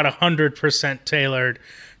 tailored. You're not 100% tailored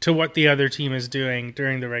to what the other team is doing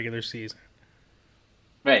during the regular season.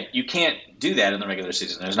 Right. You can't do that in the regular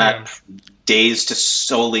season. There's not days to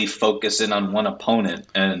solely focus in on one opponent.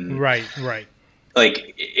 And right.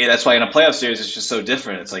 Like that's why in a playoff series it's just so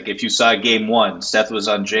different. It's like if you saw game 1, Seth was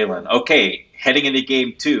on Jaylen. Okay, heading into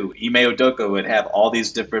game 2, Ime Udoka would have all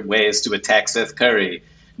these different ways to attack Seth Curry,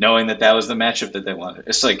 knowing that was the matchup that they wanted.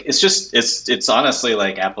 It's like it's honestly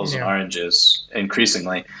like apples and oranges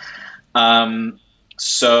increasingly.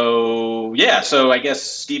 So I guess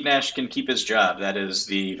Steve Nash can keep his job. That is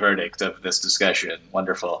the verdict of this discussion.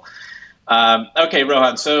 Wonderful. Okay,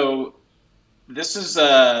 Rohan. So this is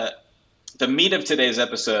the meat of today's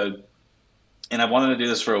episode, and I wanted to do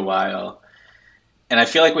this for a while, and I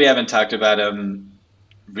feel like we haven't talked about him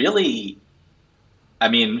really. I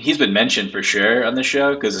mean, he's been mentioned for sure on the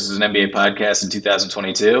show because this is an NBA podcast in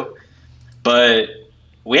 2022, but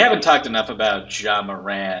we haven't talked enough about Ja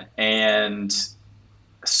Morant, and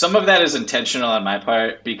some of that is intentional on my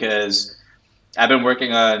part because I've been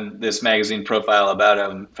working on this magazine profile about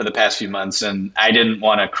him for the past few months, and I didn't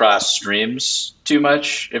want to cross streams too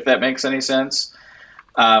much, if that makes any sense.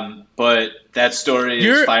 But that story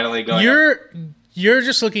is finally going up. You're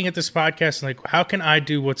just looking at this podcast and like, how can I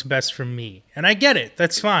do what's best for me? And I get it.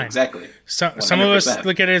 That's fine. Exactly. Some of us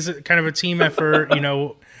look at it as kind of a team effort,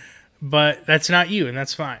 but that's not you, and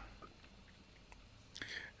that's fine.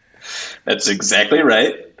 That's exactly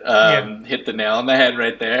right. Hit the nail on the head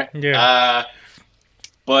right there. Yeah.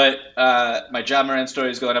 But my Ja Morant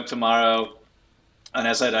story is going up tomorrow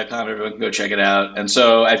on SI.com. Everyone can go check it out. And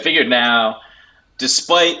so I figured now,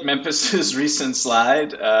 despite Memphis's recent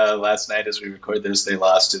slide, last night as we record this, they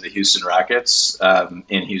lost to the Houston Rockets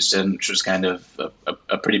in Houston, which was kind of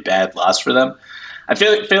a pretty bad loss for them. I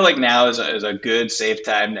feel like now is a good, safe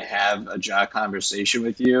time to have a Ja conversation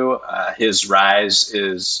with you. His rise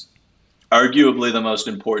is arguably the most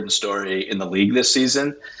important story in the league this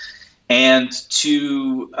season. And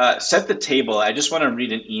to set the table, I just want to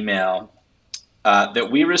read an email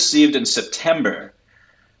that we received in September,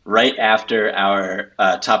 right after our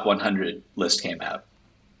top 100 list came out.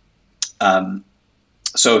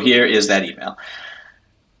 So here is that email.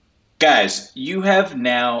 Guys, you have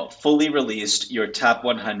now fully released your top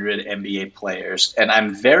 100 NBA players, and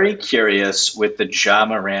I'm very curious with the Ja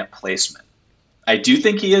Morant placement. I do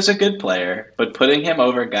think he is a good player, but putting him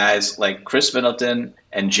over guys like Chris Middleton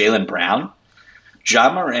and Jaylen Brown,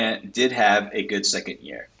 Ja Morant did have a good second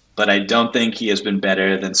year, but I don't think he has been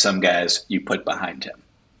better than some guys you put behind him.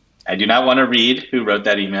 I do not want to read who wrote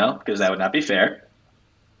that email because that would not be fair,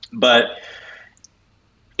 but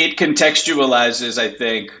it contextualizes, I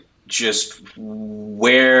think, just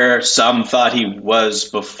where some thought he was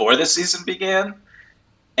before the season began,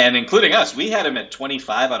 and including us. We had him at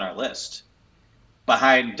 25 on our list,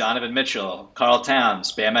 behind Donovan Mitchell, Karl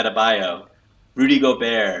Towns, Bam Adebayo, Rudy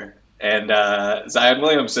Gobert, and Zion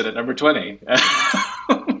Williamson at number 20.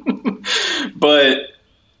 But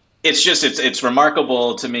it's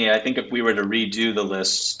remarkable to me. I think if we were to redo the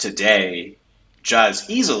list today, Ja's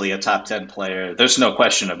easily a top 10 player. There's no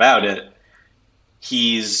question about it.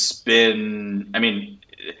 He's been,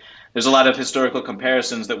 there's a lot of historical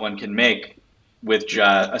comparisons that one can make with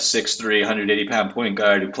Ja, a 6'3", 180-pound point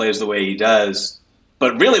guard who plays the way he does.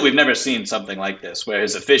 But really, we've never seen something like this, where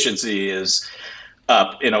his efficiency is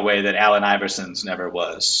up in a way that Allen Iverson's never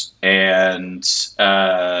was. And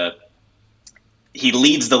he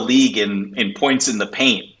leads the league in points in the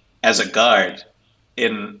paint as a guard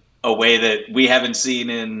in a way that we haven't seen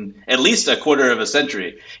in at least a quarter of a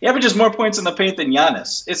century. He averages more points in the paint than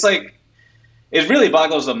Giannis. It's like, it really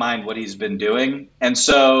boggles the mind what he's been doing. And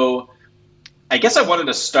so I guess I wanted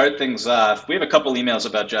to start things off. We have a couple emails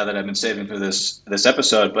about Ja that I've been saving for this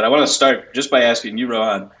episode, but I want to start just by asking you,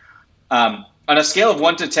 Rohan, on a scale of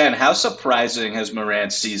 1 to 10, how surprising has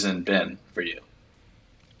Morant's season been for you?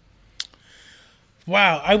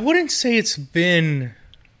 Wow, I wouldn't say it's been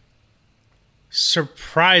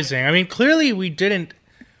surprising. I mean, clearly we didn't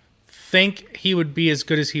think he would be as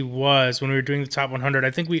good as he was when we were doing the top 100.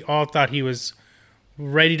 I think we all thought he was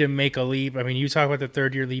ready to make a leap. I mean, you talk about the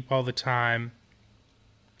third-year leap all the time.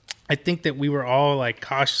 I think that we were all like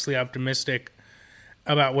cautiously optimistic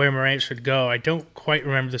about where Morant should go. I don't quite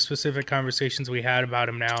remember the specific conversations we had about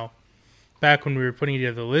him now, back when we were putting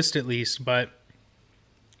together the list at least, but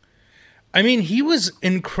I mean, he was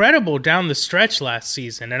incredible down the stretch last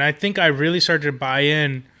season, and I think I really started to buy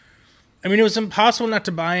in. I mean, it was impossible not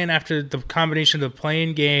to buy in after the combination of the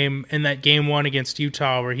play-in game and that game one against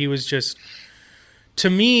Utah, where he was just, to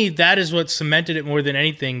me, that is what cemented it more than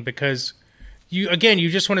anything, because you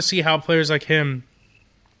just want to see how players like him,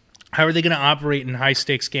 how are they going to operate in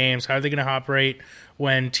high-stakes games? How are they going to operate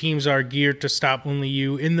when teams are geared to stop only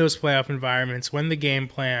you in those playoff environments, when the game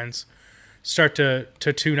plans start to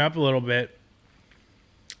tune up a little bit?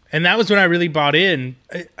 And that was when I really bought in.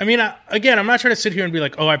 I mean, again, I'm not trying to sit here and be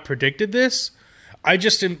like, oh, I predicted this. I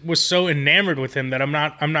just was so enamored with him that I'm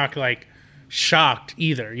not like shocked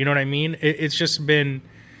either. You know what I mean? It's just been,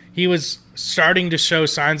 he was starting to show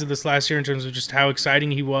signs of this last year in terms of just how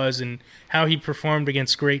exciting he was and how he performed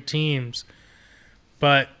against great teams.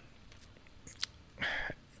 But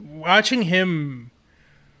watching him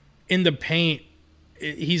in the paint,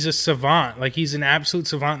 he's a savant. Like, he's an absolute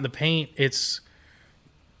savant in the paint. It's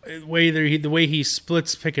the way he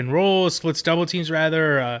splits pick and roll, splits double teams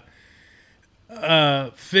rather,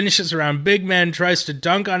 finishes around big men, tries to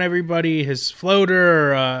dunk on everybody, his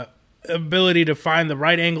floater, ability to find the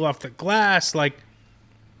right angle off the glass. Like,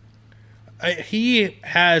 he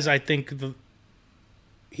has, I think,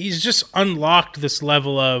 he's just unlocked this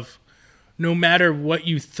level of no matter what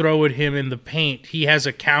you throw at him in the paint, he has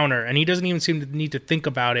a counter, and he doesn't even seem to need to think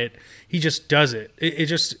about it. He just does it. It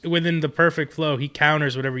just, within the perfect flow, he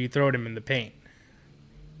counters whatever you throw at him in the paint.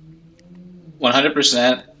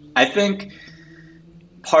 100%. I think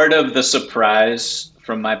part of the surprise,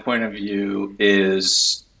 from my point of view,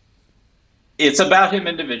 is it's about him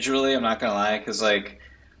individually. I'm not going to lie, because, like,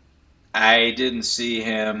 I didn't see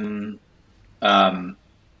him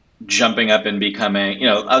jumping up and becoming,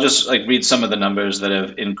 I'll just like read some of the numbers that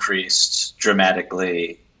have increased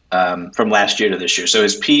dramatically from last year to this year. So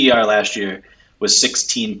his PER last year was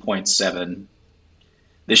 16.7.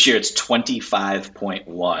 This year it's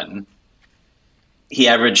 25.1. He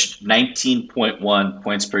averaged 19.1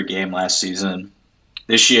 points per game last season.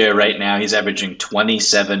 This year, right now, he's averaging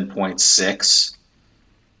 27.6.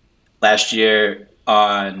 Last year,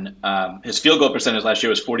 on his field goal percentage last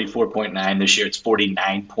year was 44.9. This year it's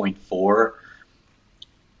 49.4,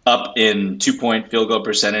 up in 2-point field goal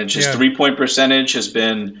percentage. His 3-point percentage has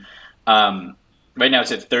been, right now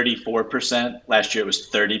it's at 34%. Last year it was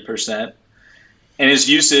 30%. And his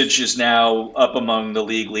usage is now up among the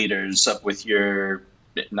league leaders, up with your,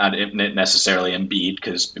 not necessarily Embiid,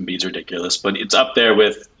 because Embiid's ridiculous, but it's up there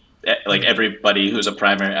with like everybody who's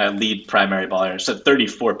a lead primary baller. So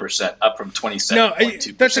 34%, up from 27.2%. No,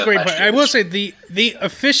 that's a great point. I will say the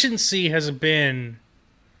efficiency has been,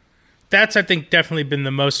 that's I think definitely been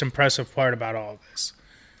the most impressive part about all of this.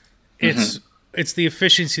 It's the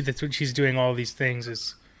efficiency that's what he's doing all these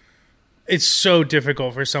things. It's so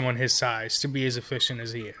difficult for someone his size to be as efficient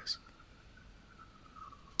as he is.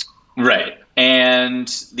 Right. And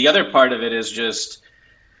the other part of it is just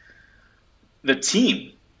the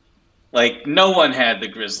team. Like, no one had the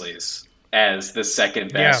Grizzlies as the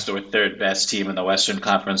second best or third best team in the Western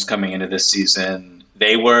Conference coming into this season.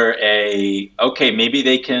 They were maybe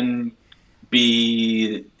they can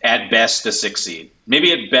be at best a 6 seed.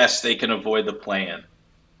 Maybe at best they can avoid the play-in.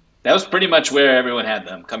 That was pretty much where everyone had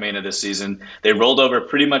them coming into this season. They rolled over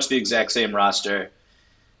pretty much the exact same roster,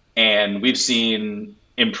 and we've seen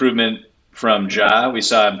improvement from Ja. We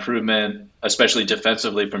saw improvement, especially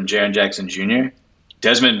defensively, from Jaren Jackson Jr.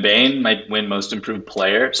 Desmond Bane might win Most Improved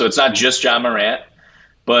Player. So it's not just Ja Morant,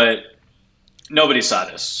 but nobody saw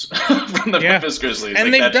this from the Memphis Grizzlies.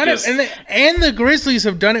 And they've done it, and the Grizzlies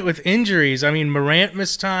have done it with injuries. I mean, Morant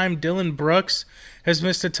missed time. Dylan Brooks has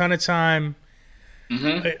missed a ton of time.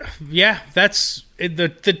 That's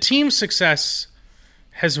the team success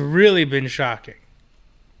has really been shocking.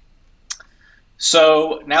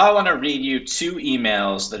 So now I want to read you 2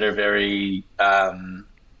 emails that are very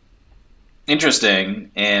interesting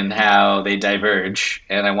in how they diverge,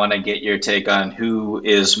 and I want to get your take on who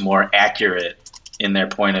is more accurate in their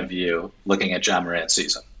point of view looking at Ja Morant's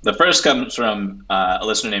season. The first comes from a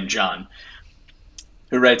listener named John,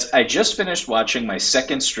 who writes, I just finished watching my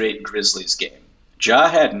second straight Grizzlies game. Ja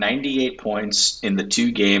had 98 points in the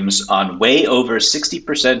 2 games on way over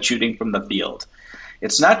 60% shooting from the field.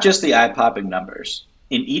 It's not just the eye-popping numbers.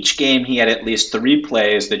 In each game, he had at least 3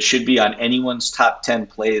 plays that should be on anyone's top 10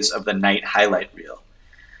 plays of the night highlight reel.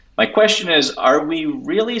 My question is, are we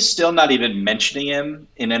really still not even mentioning him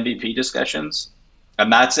in MVP discussions? I'm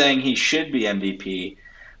not saying he should be MVP,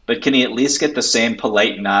 but can he at least get the same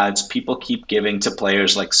polite nods people keep giving to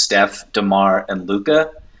players like Steph, DeMar, and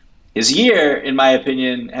Luka? His year, in my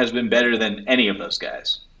opinion, has been better than any of those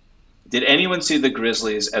guys. Did anyone see the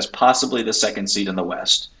Grizzlies as possibly the 2nd seed in the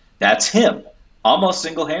West? That's him, almost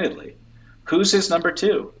single-handedly. Who's his number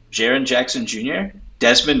 2? Jaren Jackson Jr.?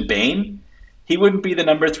 Desmond Bane? He wouldn't be the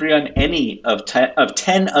number 3 on any of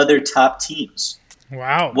 10 other top teams.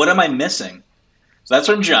 Wow. What am I missing? So that's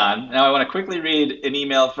from John. Now I want to quickly read an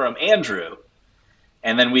email from Andrew,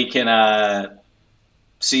 and then we can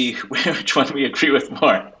see which one we agree with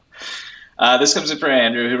more. This comes in from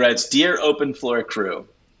Andrew, who writes, Dear Open Floor Crew,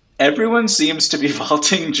 everyone seems to be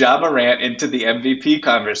vaulting Ja Morant into the MVP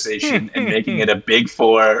conversation and making it a big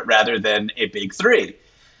 4 rather than a big 3.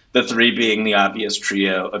 The 3 being the obvious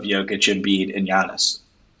trio of Jokic, Embiid, and Giannis.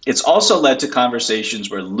 It's also led to conversations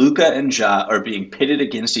where Luka and Ja are being pitted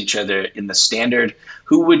against each other in the standard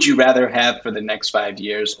who would you rather have for the next 5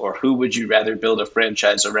 years or who would you rather build a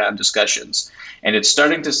franchise around discussions. And it's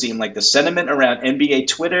starting to seem like the sentiment around NBA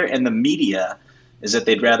Twitter and the media is that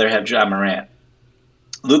they'd rather have Ja Morant.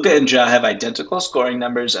 Luka and Ja have identical scoring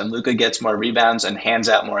numbers, and Luka gets more rebounds and hands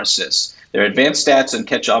out more assists. Their advanced stats and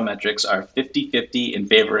catch-all metrics are 50-50 in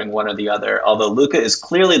favoring one or the other, although Luka is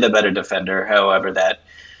clearly the better defender. However, that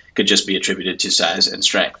could just be attributed to size and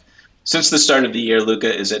strength. Since the start of the year,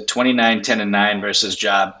 Luka is at 29, 10, and 9 versus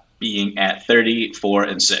Ja being at 30, 4,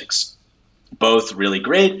 and 6. Both really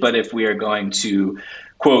great, but if we are going to,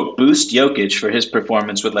 quote, boost Jokic for his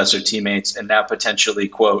performance with lesser teammates and now potentially,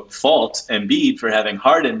 quote, fault Embiid for having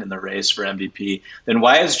Harden in the race for MVP, then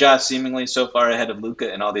why is Ja seemingly so far ahead of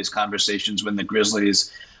Luka in all these conversations when the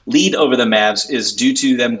Grizzlies' lead over the Mavs is due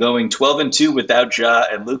to them going 12-2 without Ja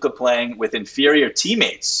and Luka playing with inferior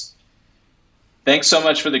teammates? Thanks so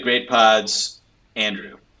much for the great pods,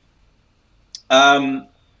 Andrew.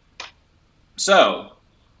 So,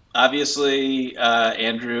 obviously,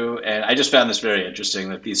 Andrew, and I just found this very interesting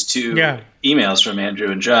that these 2 emails from Andrew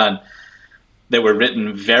and John that were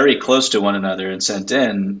written very close to one another and sent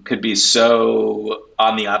in could be so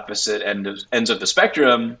on the opposite ends of the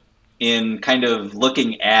spectrum in kind of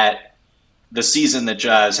looking at the season that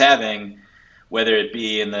Ja is having, whether it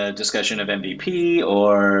be in the discussion of MVP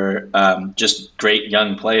or just great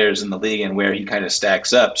young players in the league and where he kind of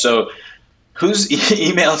stacks up. So whose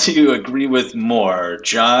email do you agree with more?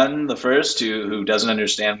 John, the first, who doesn't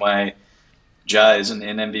understand why Ja isn't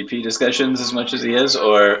in MVP discussions as much as he is,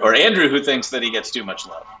 or Andrew, who thinks that he gets too much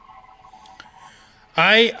love?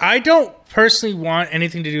 I don't personally want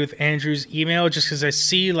anything to do with Andrew's email just because I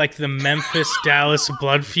see like the Memphis-Dallas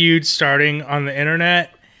blood feud starting on the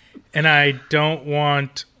internet, and I don't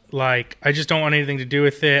want I just don't want anything to do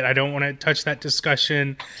with it. I don't want to touch that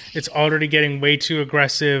discussion. It's already getting way too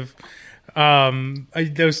aggressive.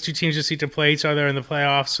 Those 2 teams just need to play each other in the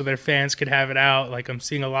playoffs so their fans could have it out. Like I'm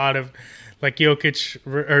seeing a lot of like Jokic,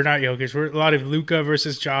 or not Jokic, a lot of Luka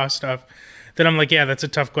versus Ja stuff. Then I'm like, yeah, that's a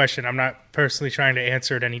tough question. I'm not personally trying to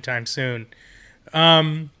answer it anytime soon.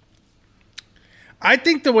 I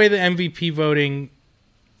think the way the MVP voting,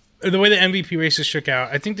 or the way the MVP races shook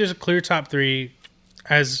out, I think there's a clear top 3,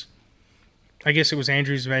 as I guess it was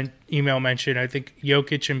Andrew's email mentioned. I think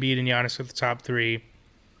Jokic, Embiid, and Giannis are the top 3.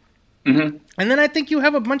 Mm-hmm. And then I think you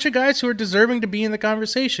have a bunch of guys who are deserving to be in the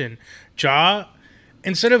conversation. Ja,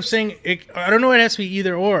 instead of saying, I don't know, it has to be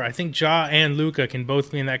either or. I think Ja and Luka can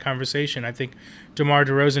both be in that conversation. I think DeMar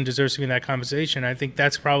DeRozan deserves to be in that conversation. I think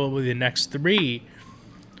that's probably the next 3.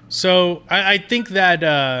 So I think that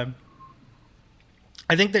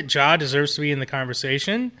Ja deserves to be in the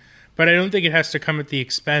conversation, but I don't think it has to come at the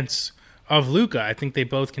expense of Luka. I think they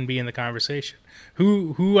both can be in the conversation.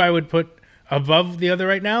 Who I would put above the other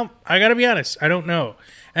right now, I got to be honest, I don't know.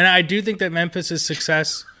 And I do think that Memphis'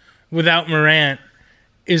 success without Morant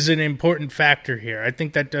is an important factor here. I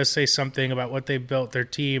think that does say something about what they've built, their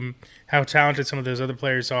team, how talented some of those other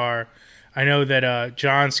players are. I know that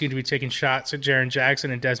John seemed to be taking shots at Jaren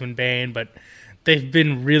Jackson and Desmond Bane, but they've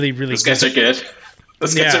been really, really good. Those guys are good.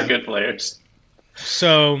 Those guys are good players.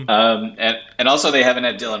 So, and also they haven't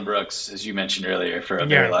had Dylan Brooks, as you mentioned earlier, for a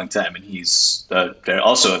very long time, and he's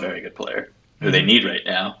also a very good player who they need right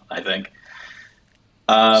now, I think.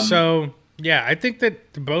 So, yeah, I think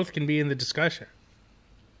that both can be in the discussion.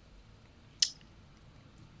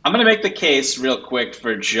 I'm going to make the case real quick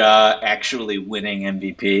for Ja actually winning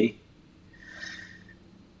MVP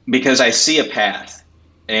because I see a path.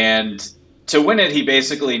 And to win it, he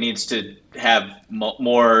basically needs to have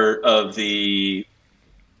more of the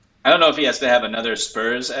 – I don't know if he has to have another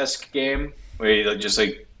Spurs-esque game where he just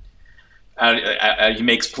like he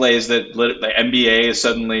makes plays that the NBA is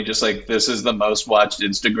suddenly just like, this is the most watched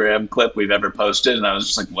Instagram clip we've ever posted. And I was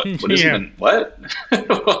just like, what is even, what?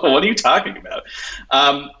 What are you talking about?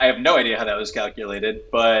 I have no idea how that was calculated,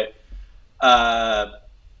 but the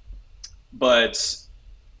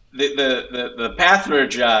path for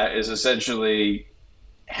Ja is essentially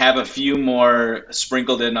have a few more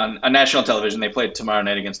sprinkled in on national television. They play tomorrow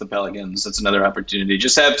night against the Pelicans. That's another opportunity.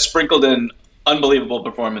 Just have sprinkled in unbelievable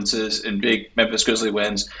performances in big Memphis Grizzlies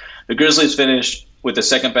wins. The Grizzlies finished with the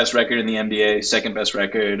second best record in the NBA, second best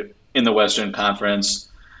record in the Western Conference.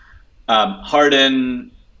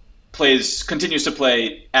 Harden continues to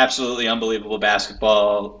play absolutely unbelievable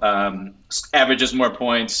basketball, averages more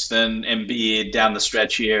points than Embiid down the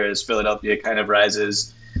stretch here as Philadelphia kind of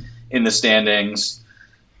rises in the standings.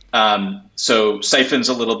 So siphons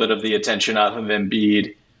a little bit of the attention off of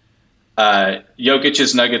Embiid.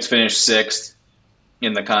 Jokic's Nuggets finished 6th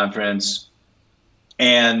in the conference.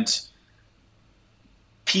 And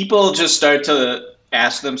people just start to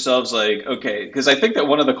ask themselves, like, okay, because I think that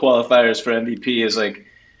one of the qualifiers for MVP is, like,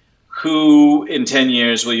 who in 10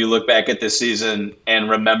 years will you look back at this season and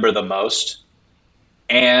remember the most?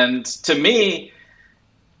 And to me,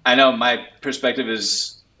 I know my perspective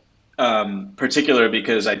is particular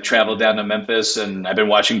because I traveled down to Memphis and I've been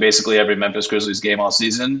watching basically every Memphis Grizzlies game all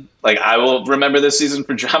season. Like, I will remember this season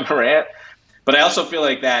for Ja Morant, but I also feel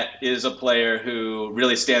like that is a player who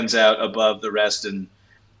really stands out above the rest and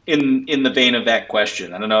in the vein of that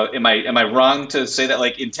question. I don't know, am I wrong to say that,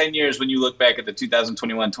 like, in 10 years when you look back at the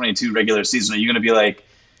 2021-22 regular season, are you going to be like,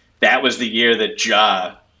 that was the year that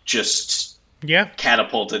Ja just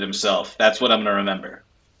catapulted himself? That's what I'm going to remember.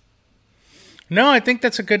 No, I think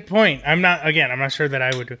that's a good point. I'm not sure that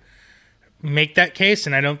I would make that case,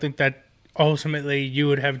 and I don't think that ultimately you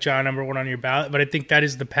would have Ja number one on your ballot, but I think that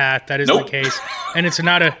is the path, that is the case, and it's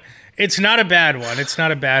not a bad one. It's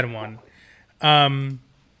not a bad one.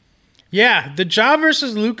 Yeah, the Ja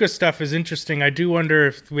versus Luka stuff is interesting. I do wonder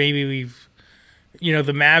if maybe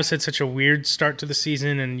the Mavs had such a weird start to the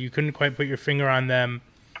season and you couldn't quite put your finger on them.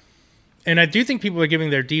 And I do think people are giving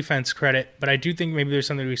their defense credit, but I do think maybe there's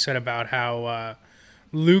something to be said about how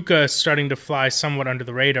Luka is starting to fly somewhat under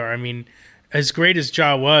the radar. I mean, as great as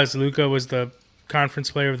Ja was, Luka was the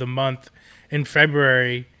Conference Player of the Month in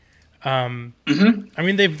February. I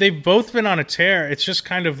mean, they've both been on a tear. It's just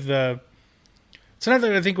kind of it's not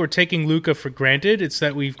that I think we're taking Luka for granted. It's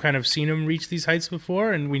that we've kind of seen him reach these heights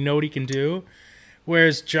before, and we know what he can do.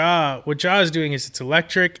 Whereas what Ja is doing is it's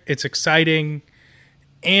electric, it's exciting,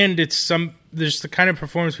 and there's the kind of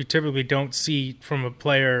performance we typically don't see from a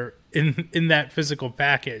player in that physical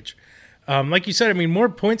package. Like you said, I mean, more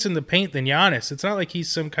points in the paint than Giannis. It's not like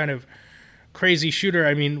he's some kind of crazy shooter.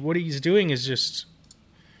 I mean, what he's doing is just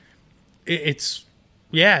it's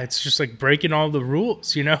just like breaking all the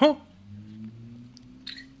rules, you know?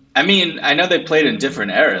 I mean, I know they played in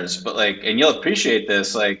different eras, but and you'll appreciate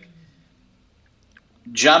this,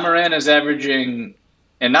 Ja Morant is averaging,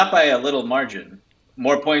 and not by a little margin,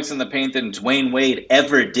 more points in the paint than Dwayne Wade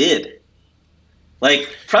ever did.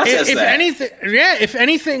 Process if that. If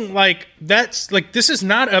anything, that's this is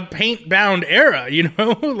not a paint-bound era, you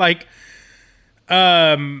know?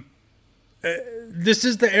 This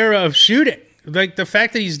is the era of shooting. The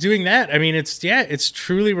fact that he's doing that, I mean, it's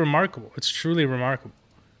truly remarkable. It's truly remarkable.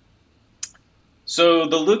 So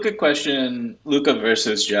the Luka question, Luka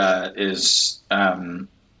versus Ja, is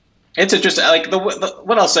it's interesting.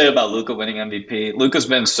 What I'll say about Luka winning MVP. Luka's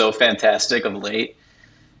been so fantastic of late.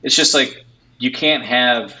 It's just you can't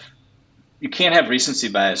have recency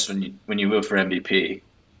bias when you move for MVP,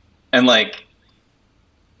 and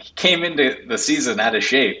he came into the season out of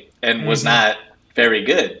shape and was not very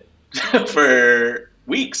good for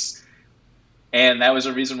weeks, and that was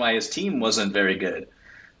a reason why his team wasn't very good.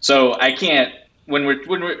 So I can't. When we're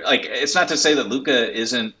it's not to say that Luka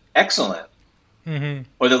isn't excellent,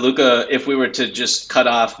 or that Luka, if we were to just cut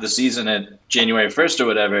off the season at January 1st or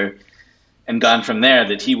whatever, and gone from there,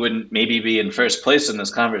 that he wouldn't maybe be in first place in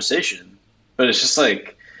this conversation. But it's just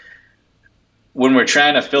when we're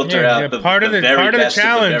trying to filter out the part of the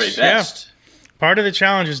challenge. Of the very best. Part of the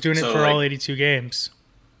challenge is doing it for all 82 games.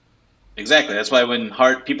 Exactly. That's why when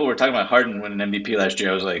people were talking about Harden winning an MVP last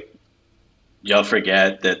year, I was like, y'all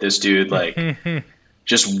forget that this dude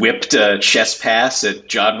just whipped a chest pass at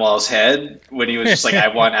John Wall's head when he was just like, I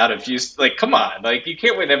want out of Houston. Like, come on. Like, you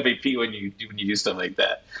can't win MVP when you do stuff like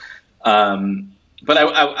that. But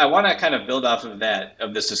I want to kind of build off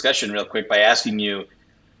of this discussion real quick by asking you,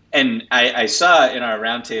 and I saw in our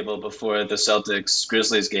roundtable before the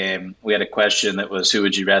Celtics-Grizzlies game, we had a question that was, who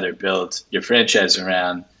would you rather build your franchise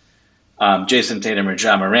around, Jason Tatum or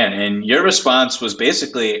Ja Morant? And your response was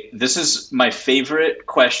basically, this is my favorite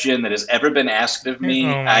question that has ever been asked of me.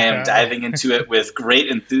 I am diving into it with great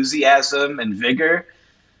enthusiasm and vigor.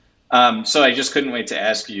 So I just couldn't wait to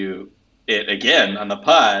ask you it again on the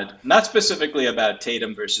pod, not specifically about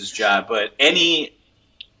Tatum versus Ja, but any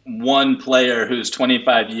one player who's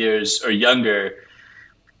 25 years or younger,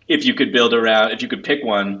 if you could pick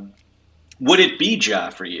one, would it be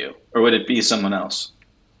Ja for you, or would it be someone else?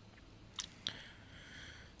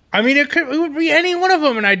 I mean, it would be any one of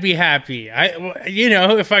them, and I'd be happy.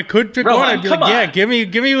 If I could pick one, I'd be like, yeah, give me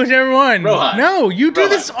whichever one. Rohan, no, you do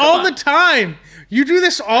this all the time. You do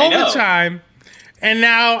this all the time, and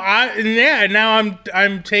now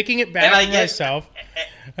I'm taking it back to myself.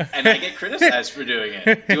 And I get criticized for doing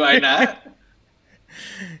it. Do I not?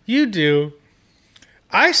 You do.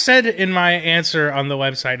 I said in my answer on the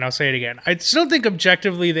website, and I'll say it again, I still think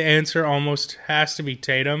objectively the answer almost has to be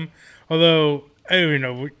Tatum, although,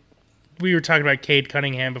 we were talking about Cade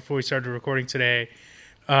Cunningham before we started recording today.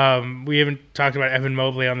 We haven't talked about Evan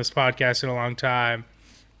Mobley on this podcast in a long time.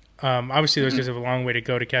 Obviously, those guys have a long way to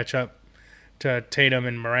go to catch up to Tatum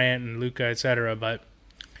and Morant and Luka, etc. But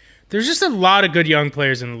there's just a lot of good young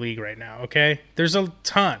players in the league right now, okay? There's a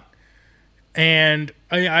ton. And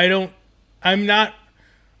I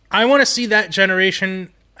want to see that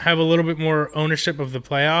generation have a little bit more ownership of the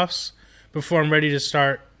playoffs before I'm ready to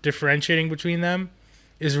start differentiating between them,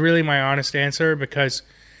 is really my honest answer, because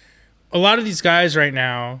a lot of these guys right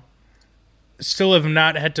now still have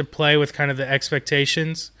not had to play with kind of the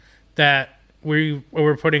expectations that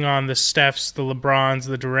we're putting on the Stephs, the LeBrons,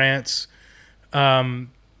 the Durants,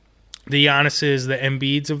 the Giannis's, the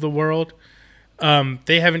Embiids of the world.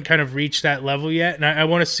 They haven't kind of reached that level yet, and I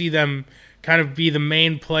want to see them kind of be the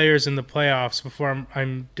main players in the playoffs before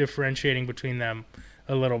I'm differentiating between them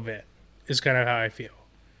a little bit, is kind of how I feel.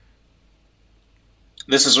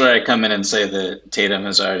 This is where I come in and say that Tatum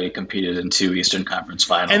has already competed in 2 Eastern Conference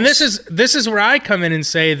Finals. And this is where I come in and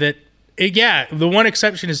say that, the one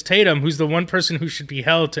exception is Tatum, who's the one person who should be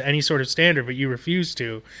held to any sort of standard, but you refuse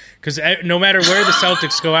to. Because no matter where the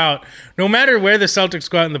Celtics go out in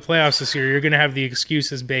the playoffs this year, you're going to have the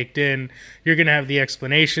excuses baked in. You're going to have the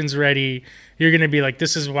explanations ready. You're going to be like,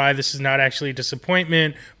 this is why this is not actually a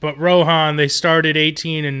disappointment. But Rohan, they started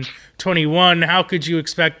 18 and 21. How could you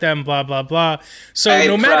expect them? Blah, blah, blah. So we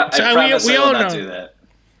all know.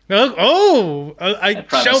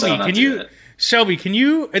 Shelby, can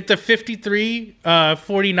you at the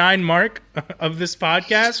 53-49 mark of this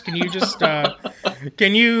podcast, can you just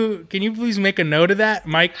can you please make a note of that?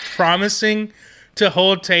 Mike promising to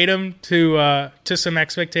hold Tatum to some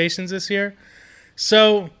expectations this year.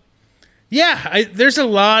 So there's a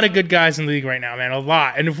lot of good guys in the league right now, man, a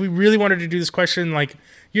lot. And if we really wanted to do this question, like,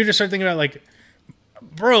 you just start thinking about, like,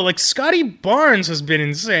 bro, like Scotty Barnes has been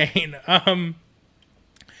insane.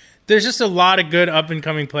 There's just a lot of good up and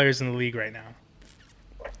coming players in the league right now.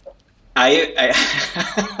 I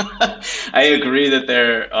agree that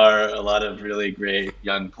there are a lot of really great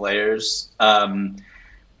young players. I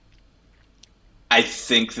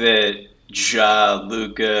think that Ja,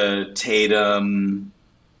 Luka, Tatum,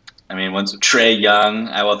 once Trae Young,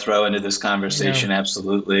 I will throw into this conversation,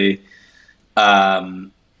 absolutely.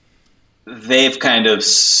 They've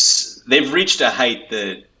reached a height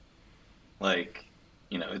that, like,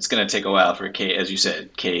 it's going to take a while for Cade, as you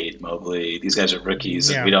said, Cade, Mobley. These guys are rookies,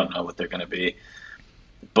 and we don't know what they're going to be.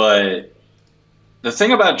 But the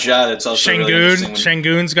thing about Ja that's also really interesting...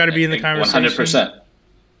 Şengün's got to be in the conversation. 100%.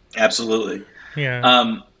 Absolutely.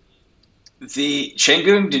 Yeah.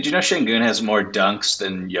 Şengün, did you know Şengün has more dunks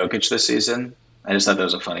than Jokic this season? I just thought that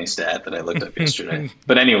was a funny stat that I looked up yesterday.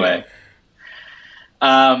 But anyway...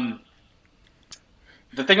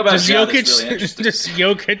 the thing about Ja that's really interesting. Does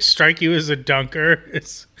Jokic strike you as a dunker?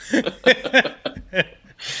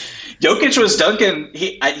 Jokic was dunking.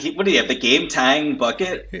 What did he have? The game tying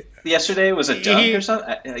bucket yesterday was a dunk or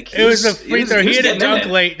something. It was a free throw. He had a dunk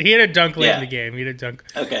late. He had a dunk late in the game. He had a dunk.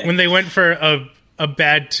 Okay. When they went for a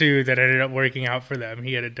bad 2 that ended up working out for them,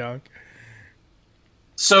 he had a dunk.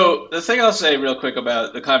 So the thing I'll say real quick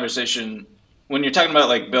about the conversation, when you're talking about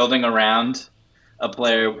like building around a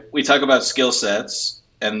player, we talk about skill sets.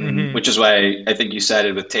 And which is why I think you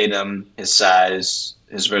sided with Tatum, his size,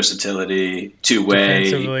 his versatility,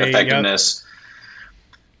 two-way effectiveness. Yep.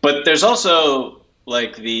 But there's also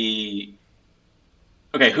like who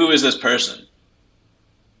is this person?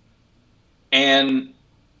 And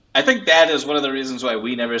I think that is one of the reasons why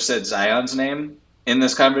we never said Zion's name in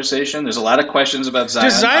this conversation. There's a lot of questions about Zion.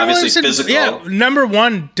 Does Zion Obviously Williamson, physical. Yeah, number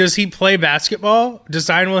one, does he play basketball? Does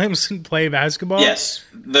Zion Williamson play basketball? Yes.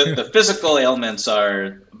 The physical ailments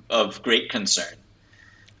are of great concern.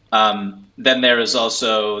 Then there is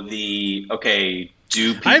also do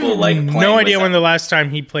people like playing no idea with when them? the last time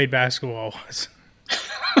he played basketball was.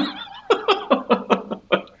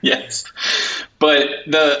 Yes. But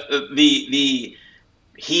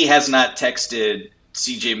he has not texted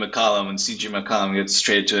CJ McCollum when CJ McCollum gets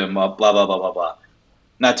straight to him, blah, blah, blah, blah, blah.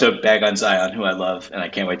 Not to bag on Zion, who I love, and I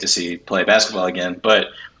can't wait to see play basketball again. But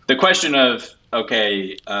the question of,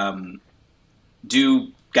 do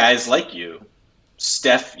guys like you?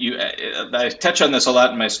 Steph, I touch on this a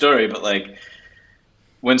lot in my story, but like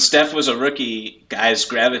when Steph was a rookie, guys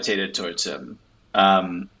gravitated towards him.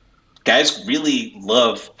 Guys really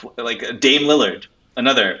love, like Dame Lillard,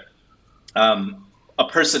 another, a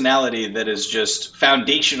personality that is just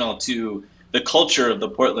foundational to the culture of the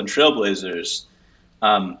Portland Trailblazers.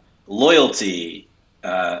 Loyalty,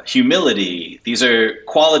 humility. These are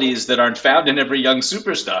qualities that aren't found in every young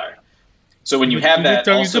superstar. So when you have that,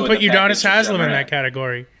 you could put Udonis Haslem in that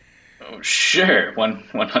category. Oh, sure,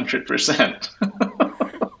 100%.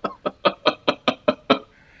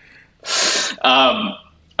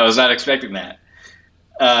 I was not expecting that.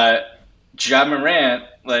 Ja Morant,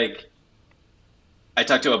 like, I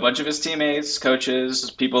talked to a bunch of his teammates, coaches,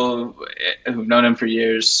 people who've known him for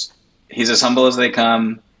years. He's as humble as they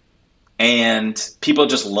come, and people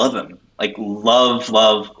just love him, like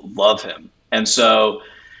love him. And so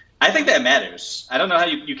I think that matters. I don't know how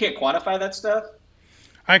you can't quantify that stuff.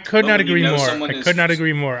 I could not agree more.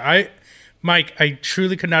 Mike, I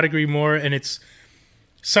truly could not agree more, and it's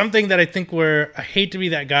something that I think I hate to be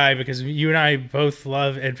that guy because you and I both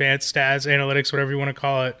love advanced stats, analytics, whatever you want to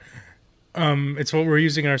call it. It's what we're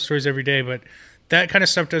using in our stories every day, but that kind of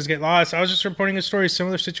stuff does get lost. I was just reporting a story,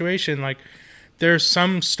 similar situation. Like, there's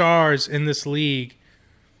some stars in this league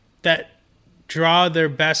that draw their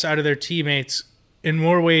best out of their teammates in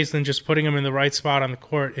more ways than just putting them in the right spot on the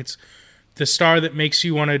court. It's the star that makes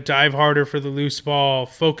you want to dive harder for the loose ball,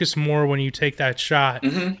 focus more when you take that shot,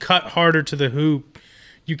 cut harder to the hoop.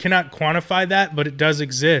 You cannot quantify that, but it does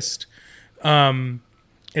exist. It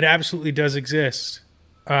absolutely does exist.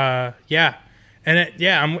 Yeah. And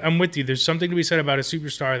I'm with you. There's something to be said about a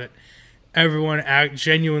superstar that everyone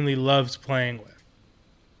genuinely loves playing with.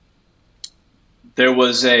 There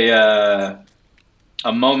was a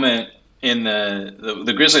moment in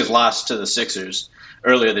the Grizzlies lost to the Sixers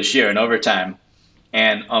earlier this year in overtime,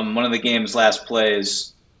 and on one of the game's last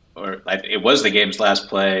plays, or it was the game's last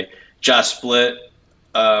play, Josh split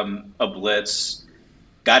a blitz,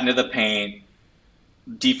 got into the paint,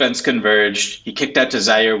 defense converged. He kicked out to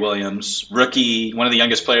Zaire Williams, rookie, one of the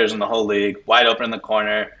youngest players in the whole league, wide open in the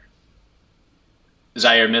corner.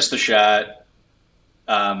 Zaire missed the shot.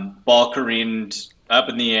 Ball careened up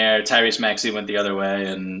in the air. Tyrese Maxey went the other way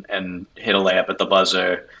and hit a layup at the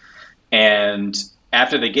buzzer. And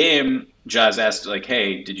after the game, Jaws asked, like,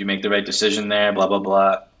 hey, did you make the right decision there? Blah, blah,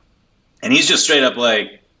 blah. And he's just straight up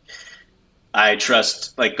like, I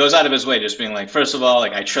trust, like, goes out of his way just being like, first of all,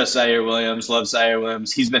 like, I trust Zaire Williams, love Zaire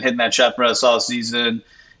Williams. He's been hitting that shot for us all season.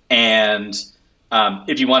 And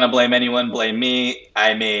if you want to blame anyone, blame me.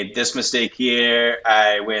 I made this mistake here.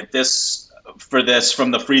 I went this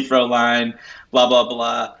from the free throw line, blah, blah,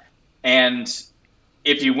 blah. And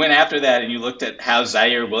if you went after that and you looked at how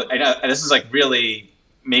Zaire Williams, I know this is like really,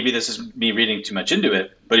 maybe this is me reading too much into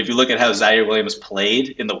it, but if you look at how Zaire Williams played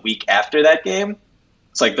in the week after that game,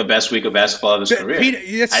 it's like the best week of basketball of his career. Pete,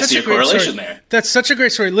 I see a correlation there. That's such a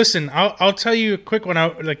great story. Listen, I'll tell you a quick one.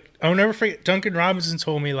 I'll never forget. Duncan Robinson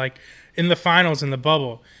told me, like, in the finals in the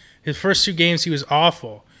bubble, his first 2 games he was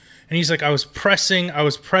awful, and he's like, I was pressing,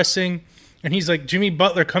 and he's like, Jimmy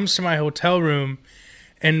Butler comes to my hotel room,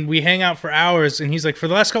 and we hang out for hours, and he's like, for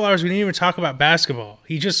the last couple hours we didn't even talk about basketball.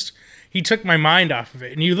 He took my mind off of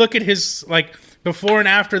it. And you look at his, like, before and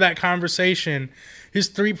after that conversation, his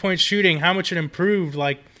 3-point shooting, how much it improved.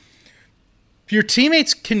 Like, your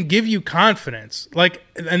teammates can give you confidence. Like,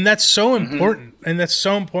 and that's so important. And that's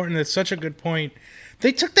so important. That's such a good point.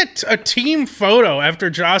 They took a team photo after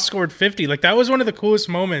Josh scored 50. Like, that was one of the coolest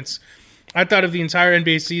moments, I thought, of the entire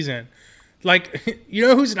NBA season. Like, you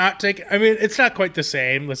know who's not taking... I mean, it's not quite the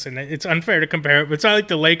same. Listen, it's unfair to compare it, but it's not like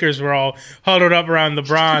the Lakers were all huddled up around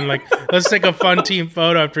LeBron. Like, let's take a fun team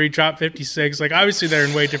photo after he dropped 56. Like, obviously they're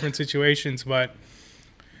in way different situations, but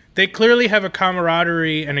they clearly have a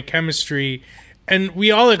camaraderie and a chemistry, And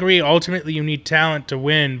we all agree, ultimately, you need talent to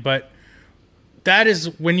win. But that is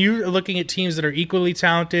when you're looking at teams that are equally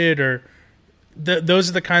talented, or those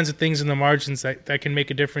are the kinds of things in the margins that can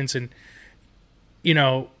make a difference. And, you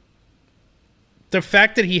know, the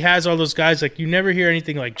fact that he has all those guys, like you never hear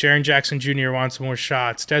anything like Jaren Jackson Jr. wants more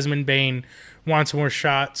shots, Desmond Bane wants more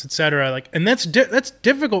shots, etc. Like, and that's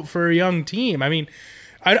difficult for a young team. I mean,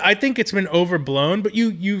 I think it's been overblown, but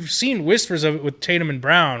you've seen whispers of it with Tatum and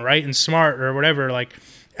Brown, right, and Smart or whatever. Like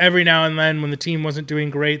every now and then, when the team wasn't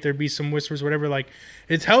doing great, there'd be some whispers, whatever. Like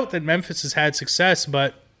it's helped that Memphis has had success,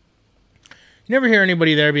 but you never hear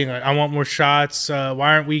anybody there being like, "I want more shots. Why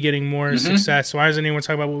aren't we getting more success? Why doesn't anyone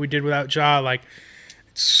talk about what we did without Ja?" Like,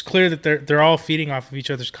 it's clear that they're all feeding off of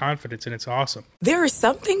each other's confidence, and it's awesome. There are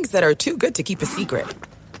some things that are too good to keep a secret.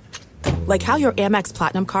 Like how your Amex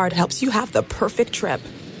Platinum card helps you have the perfect trip.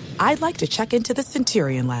 I'd like to check into the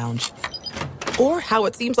Centurion Lounge. Or how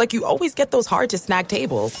it seems like you always get those hard-to-snag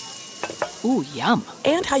tables. Ooh, yum.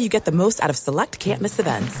 And how you get the most out of select can't-miss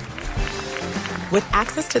events. With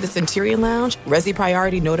access to the Centurion Lounge, Resi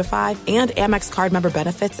Priority Notified, and Amex card member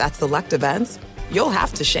benefits at select events, you'll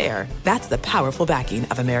have to share. That's the powerful backing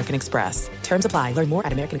of American Express. Terms apply. Learn more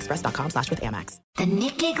at americanexpress.com/withAmex. The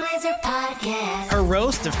Nikki Glaser Podcast. Her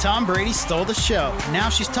roast of Tom Brady stole the show. Now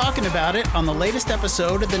she's talking about it on the latest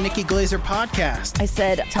episode of the Nikki Glaser Podcast. I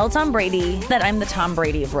said, tell Tom Brady that I'm the Tom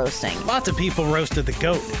Brady of roasting. Lots of people roasted the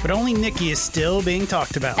GOAT, but only Nikki is still being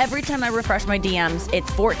talked about. Every time I refresh my DMs,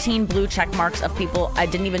 it's 14 blue check marks of people I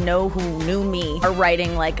didn't even know who knew me are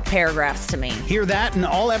writing like paragraphs to me. Hear that in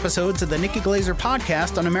all episodes of the Nikki Glaser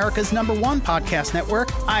Podcast on America's #1 podcast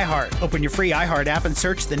network, iHeart. Open your free iHeart app and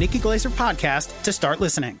search the Nikki Glaser Podcast to start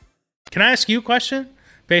listening. Can I ask you a question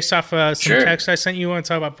based off some text I sent you? Want to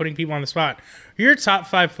talk about putting people on the spot? Who are your top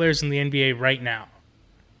 5 players in the NBA right now?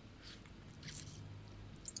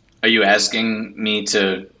 Are you asking me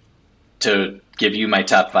to give you my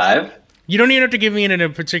top 5? You don't even have to give me it in a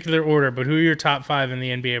particular order, but who are your top 5 in the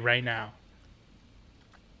NBA right now?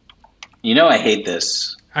 You know I hate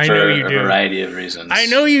this. I know you do. For a variety of reasons. I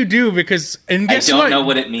know you do because, and guess what? I don't know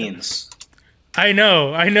what it means. I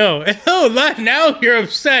know. Oh, now you're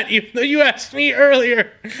upset, even though you asked me earlier.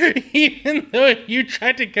 Even though you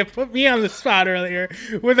tried to put me on the spot earlier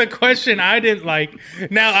with a question I didn't like.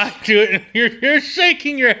 Now I do it, and you're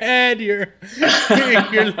shaking your head.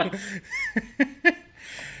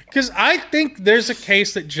 Because I think there's a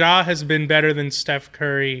case that Ja has been better than Steph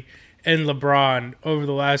Curry and LeBron over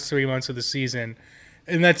the last 3 months of the season.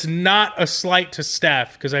 And that's not a slight to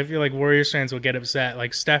Steph, because I feel like Warriors fans will get upset.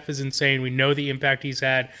 Like, Steph is insane. We know the impact he's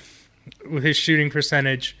had with his shooting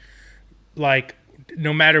percentage. Like,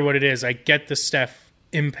 no matter what it is, I get the Steph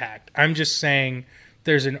impact. I'm just saying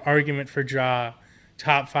there's an argument for Ja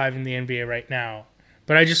top 5 in the NBA right now.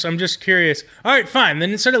 But I'm just curious. All right, fine. Then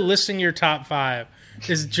instead of listing your top 5,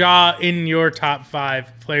 is Ja in your top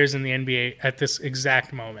 5 players in the NBA at this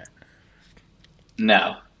exact moment?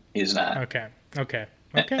 No, he's not. Okay.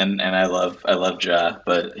 And I love Ja,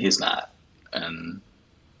 but he's not. And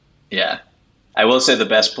yeah, I will say the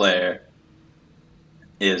best player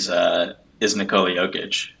is Nikola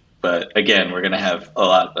Jokic. But again, we're gonna have a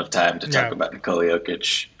lot of time to talk about Nikola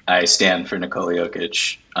Jokic. I stand for Nikola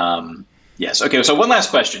Jokic. Yes. Okay. So one last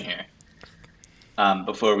question here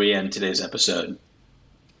before we end today's episode: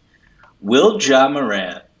 will Ja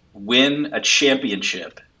Morant win a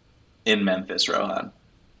championship in Memphis, Rohan?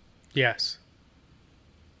 Yes.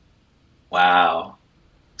 Wow.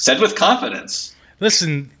 Said with confidence.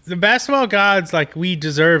 Listen, the basketball gods, like, we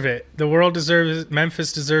deserve it. The world deserves it.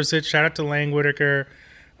 Memphis deserves it. Shout out to Lang Whitaker.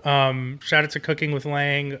 Shout out to Cooking with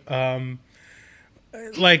Lang. Yeah,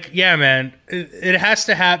 man, it has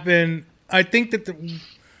to happen. I think that,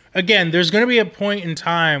 again, there's going to be a point in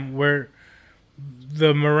time where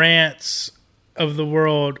the Morants of the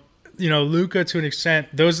world, Luka to an extent,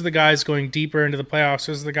 those are the guys going deeper into the playoffs.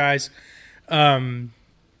 Those are the guys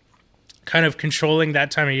kind of controlling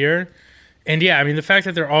that time of year. And yeah, I mean, the fact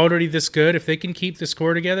that they're already this good, if they can keep the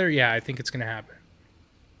score together, yeah, I think it's going to happen.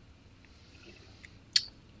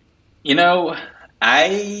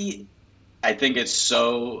 I think it's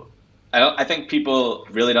so. I think people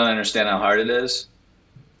really don't understand how hard it is.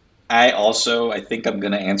 I think I'm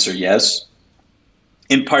going to answer yes,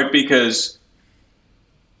 in part because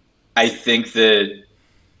I think that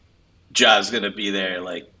Ja's going to be there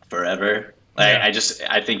like forever. I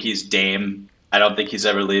think he's Dame. I don't think he's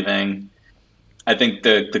ever leaving. I think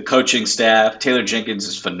the coaching staff, Taylor Jenkins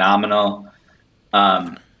is phenomenal.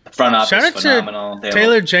 Front office Shout out phenomenal. To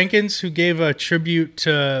Taylor Jenkins, who gave a tribute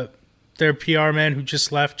to their PR man who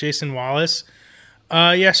just left, Jason Wallace,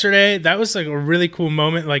 yesterday. That was like a really cool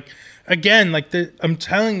moment. Like, again, like I'm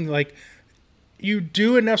telling you, like you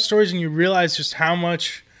do enough stories and you realize just how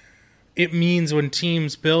much it means when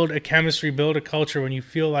teams build a chemistry, build a culture, when you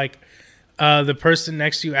feel like the person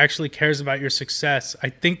next to you actually cares about your success. I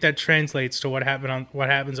think that translates to what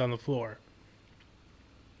happens on the floor.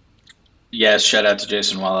 Yes, shout out to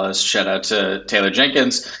Jason Wallace. Shout out to Taylor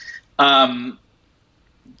Jenkins.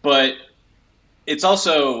 But it's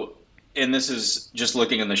also, and this is just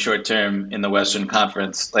looking in the short term in the Western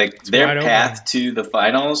Conference, like it's their path to the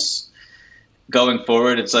finals going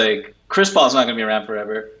forward. It's like Chris Paul's not going to be around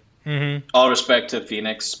forever. Mm-hmm. All respect to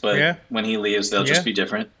Phoenix, but when he leaves, they'll just be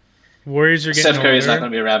different. Warriors are getting Steph Curry's older. not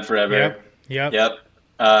going to be around forever. Yep.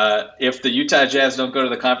 If the Utah Jazz don't go to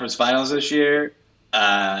the conference finals this year,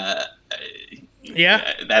 that's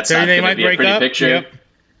not going to be a pretty picture. Yep.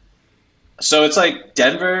 So it's like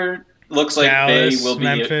Denver looks like Dallas, they will be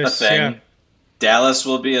Memphis, a thing. Yeah. Dallas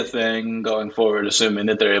will be a thing going forward, assuming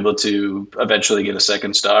that they're able to eventually get a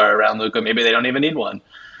second star around Luka. Maybe they don't even need one.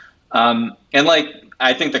 And like,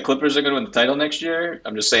 I think the Clippers are going to win the title next year.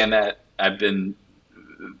 I'm just saying that. I've been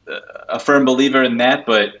a firm believer in that,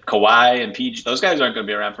 but Kawhi and PG, those guys aren't going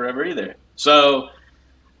to be around forever either. So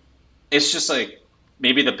it's just like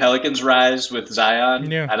maybe the Pelicans rise with Zion.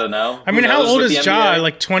 Yeah. I don't know. I mean, how old is Ja?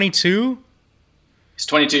 Like 22? He's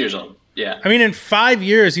 22 years old. Yeah. I mean, in 5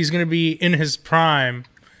 years, he's going to be in his prime.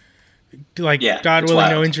 Like, God willing,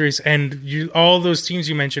 no injuries. And all those teams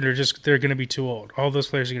you mentioned they're going to be too old. All those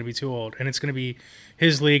players are going to be too old. And it's going to be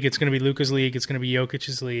his league. It's going to be Luka's league. It's going to be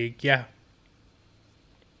Jokic's league. Yeah.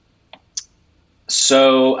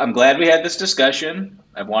 So I'm glad we had this discussion.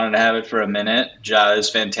 I've wanted to have it for a minute. Ja is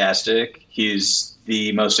fantastic. He's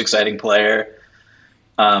the most exciting player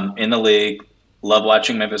in the league. Love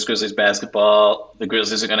watching Memphis Grizzlies basketball. The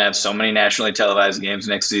Grizzlies are going to have so many nationally televised games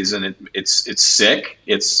next season. It's sick.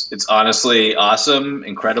 It's honestly awesome,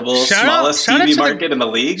 incredible. Smallest TV market in the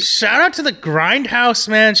league. Shout out to the Grindhouse,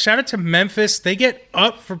 man. Shout out to Memphis. They get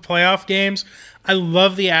up for playoff games. I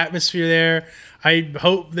love the atmosphere there. I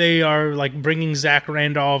hope they are like bringing Zach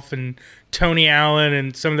Randolph and Tony Allen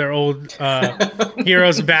and some of their old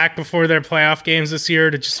heroes back before their playoff games this year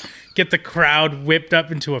to just get the crowd whipped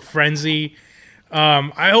up into a frenzy.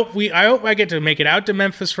 I hope I get to make it out to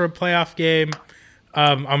Memphis for a playoff game.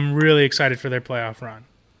 I'm really excited for their playoff run.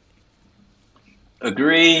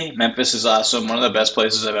 Agree. Memphis is awesome. One of the best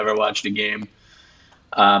places I've ever watched a game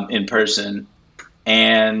in person.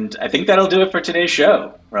 And I think that'll do it for today's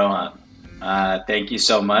show, Rohan. Thank you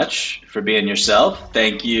so much for being yourself.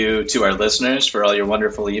 Thank you to our listeners for all your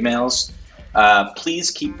wonderful emails.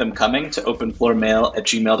 Please keep them coming to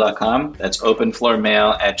openfloormail@gmail.com. That's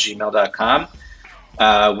openfloormail@gmail.com.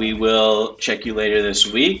 We will check you later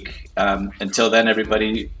this week. Until then,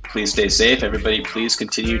 everybody, please stay safe. Everybody, please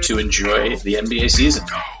continue to enjoy the NBA season.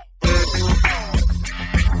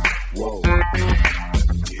 Whoa.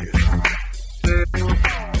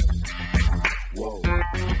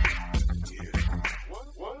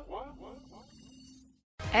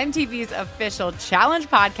 MTV's official Challenge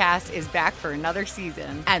podcast is back for another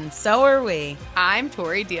season. And so are we. I'm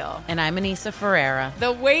Tori Deal. And I'm Anissa Ferreira.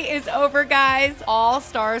 The wait is over, guys. All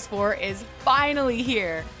Stars 4 is finally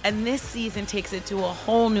here. And this season takes it to a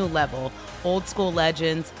whole new level. Old school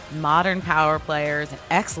legends, modern power players, and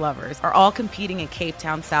ex-lovers are all competing in Cape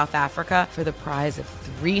Town, South Africa for the prize of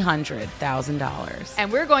 $300,000.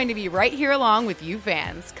 And we're going to be right here along with you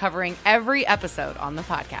fans, covering every episode on the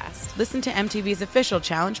podcast. Listen to MTV's official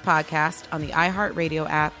Challenge podcast on the iHeartRadio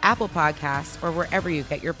app, Apple Podcasts, or wherever you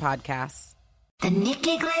get your podcasts. The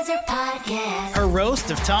Nikki Glaser Podcast. Her roast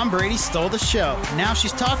of Tom Brady stole the show. Now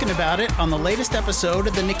she's talking about it on the latest episode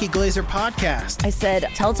of the Nikki Glaser Podcast. I said,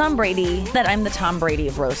 tell Tom Brady that I'm the Tom Brady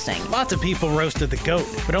of roasting. Lots of people roasted the GOAT,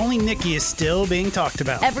 but only Nikki is still being talked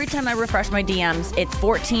about. Every time I refresh my DMs, it's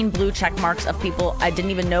 14 blue check marks of people I didn't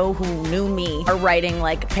even know who knew me are writing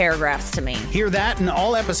like paragraphs to me. Hear that in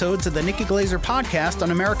all episodes of the Nikki Glaser Podcast on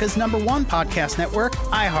America's #1 podcast network,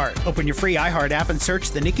 iHeart. Open your free iHeart app and search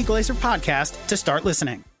the Nikki Glaser Podcast to start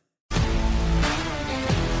listening.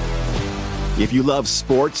 If you love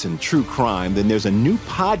sports and true crime, then there's a new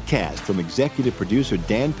podcast from executive producer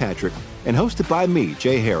Dan Patrick and hosted by me,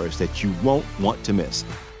 Jay Harris, that you won't want to miss.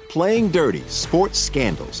 Playing Dirty: Sports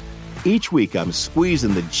Scandals. Each week, I'm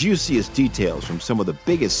squeezing the juiciest details from some of the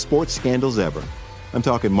biggest sports scandals ever. I'm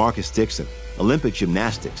talking Marcus Dixon, Olympic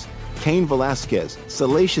gymnastics, Cain Velasquez,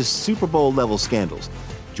 salacious Super Bowl-level scandals.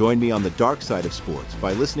 Join me on the dark side of sports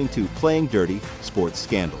by listening to Playing Dirty: Sports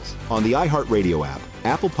Scandals on the iHeartRadio app,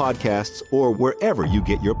 Apple Podcasts, or wherever you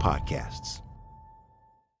get your podcasts.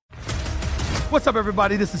 What's up,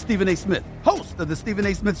 everybody? This is Stephen A. Smith, host of the Stephen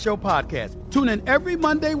A. Smith Show podcast. Tune in every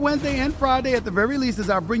Monday, Wednesday, and Friday at the very least as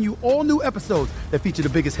I bring you all new episodes that feature the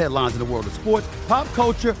biggest headlines in the world of sports, pop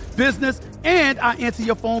culture, business, and I answer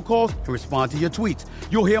your phone calls and respond to your tweets.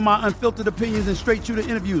 You'll hear my unfiltered opinions and straight-shooter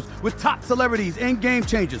interviews with top celebrities and game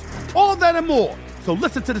changers. All that and more. So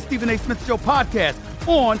listen to the Stephen A. Smith Show podcast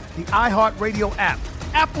on the iHeartRadio app,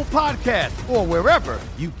 Apple Podcast, or wherever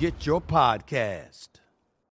you get your podcast.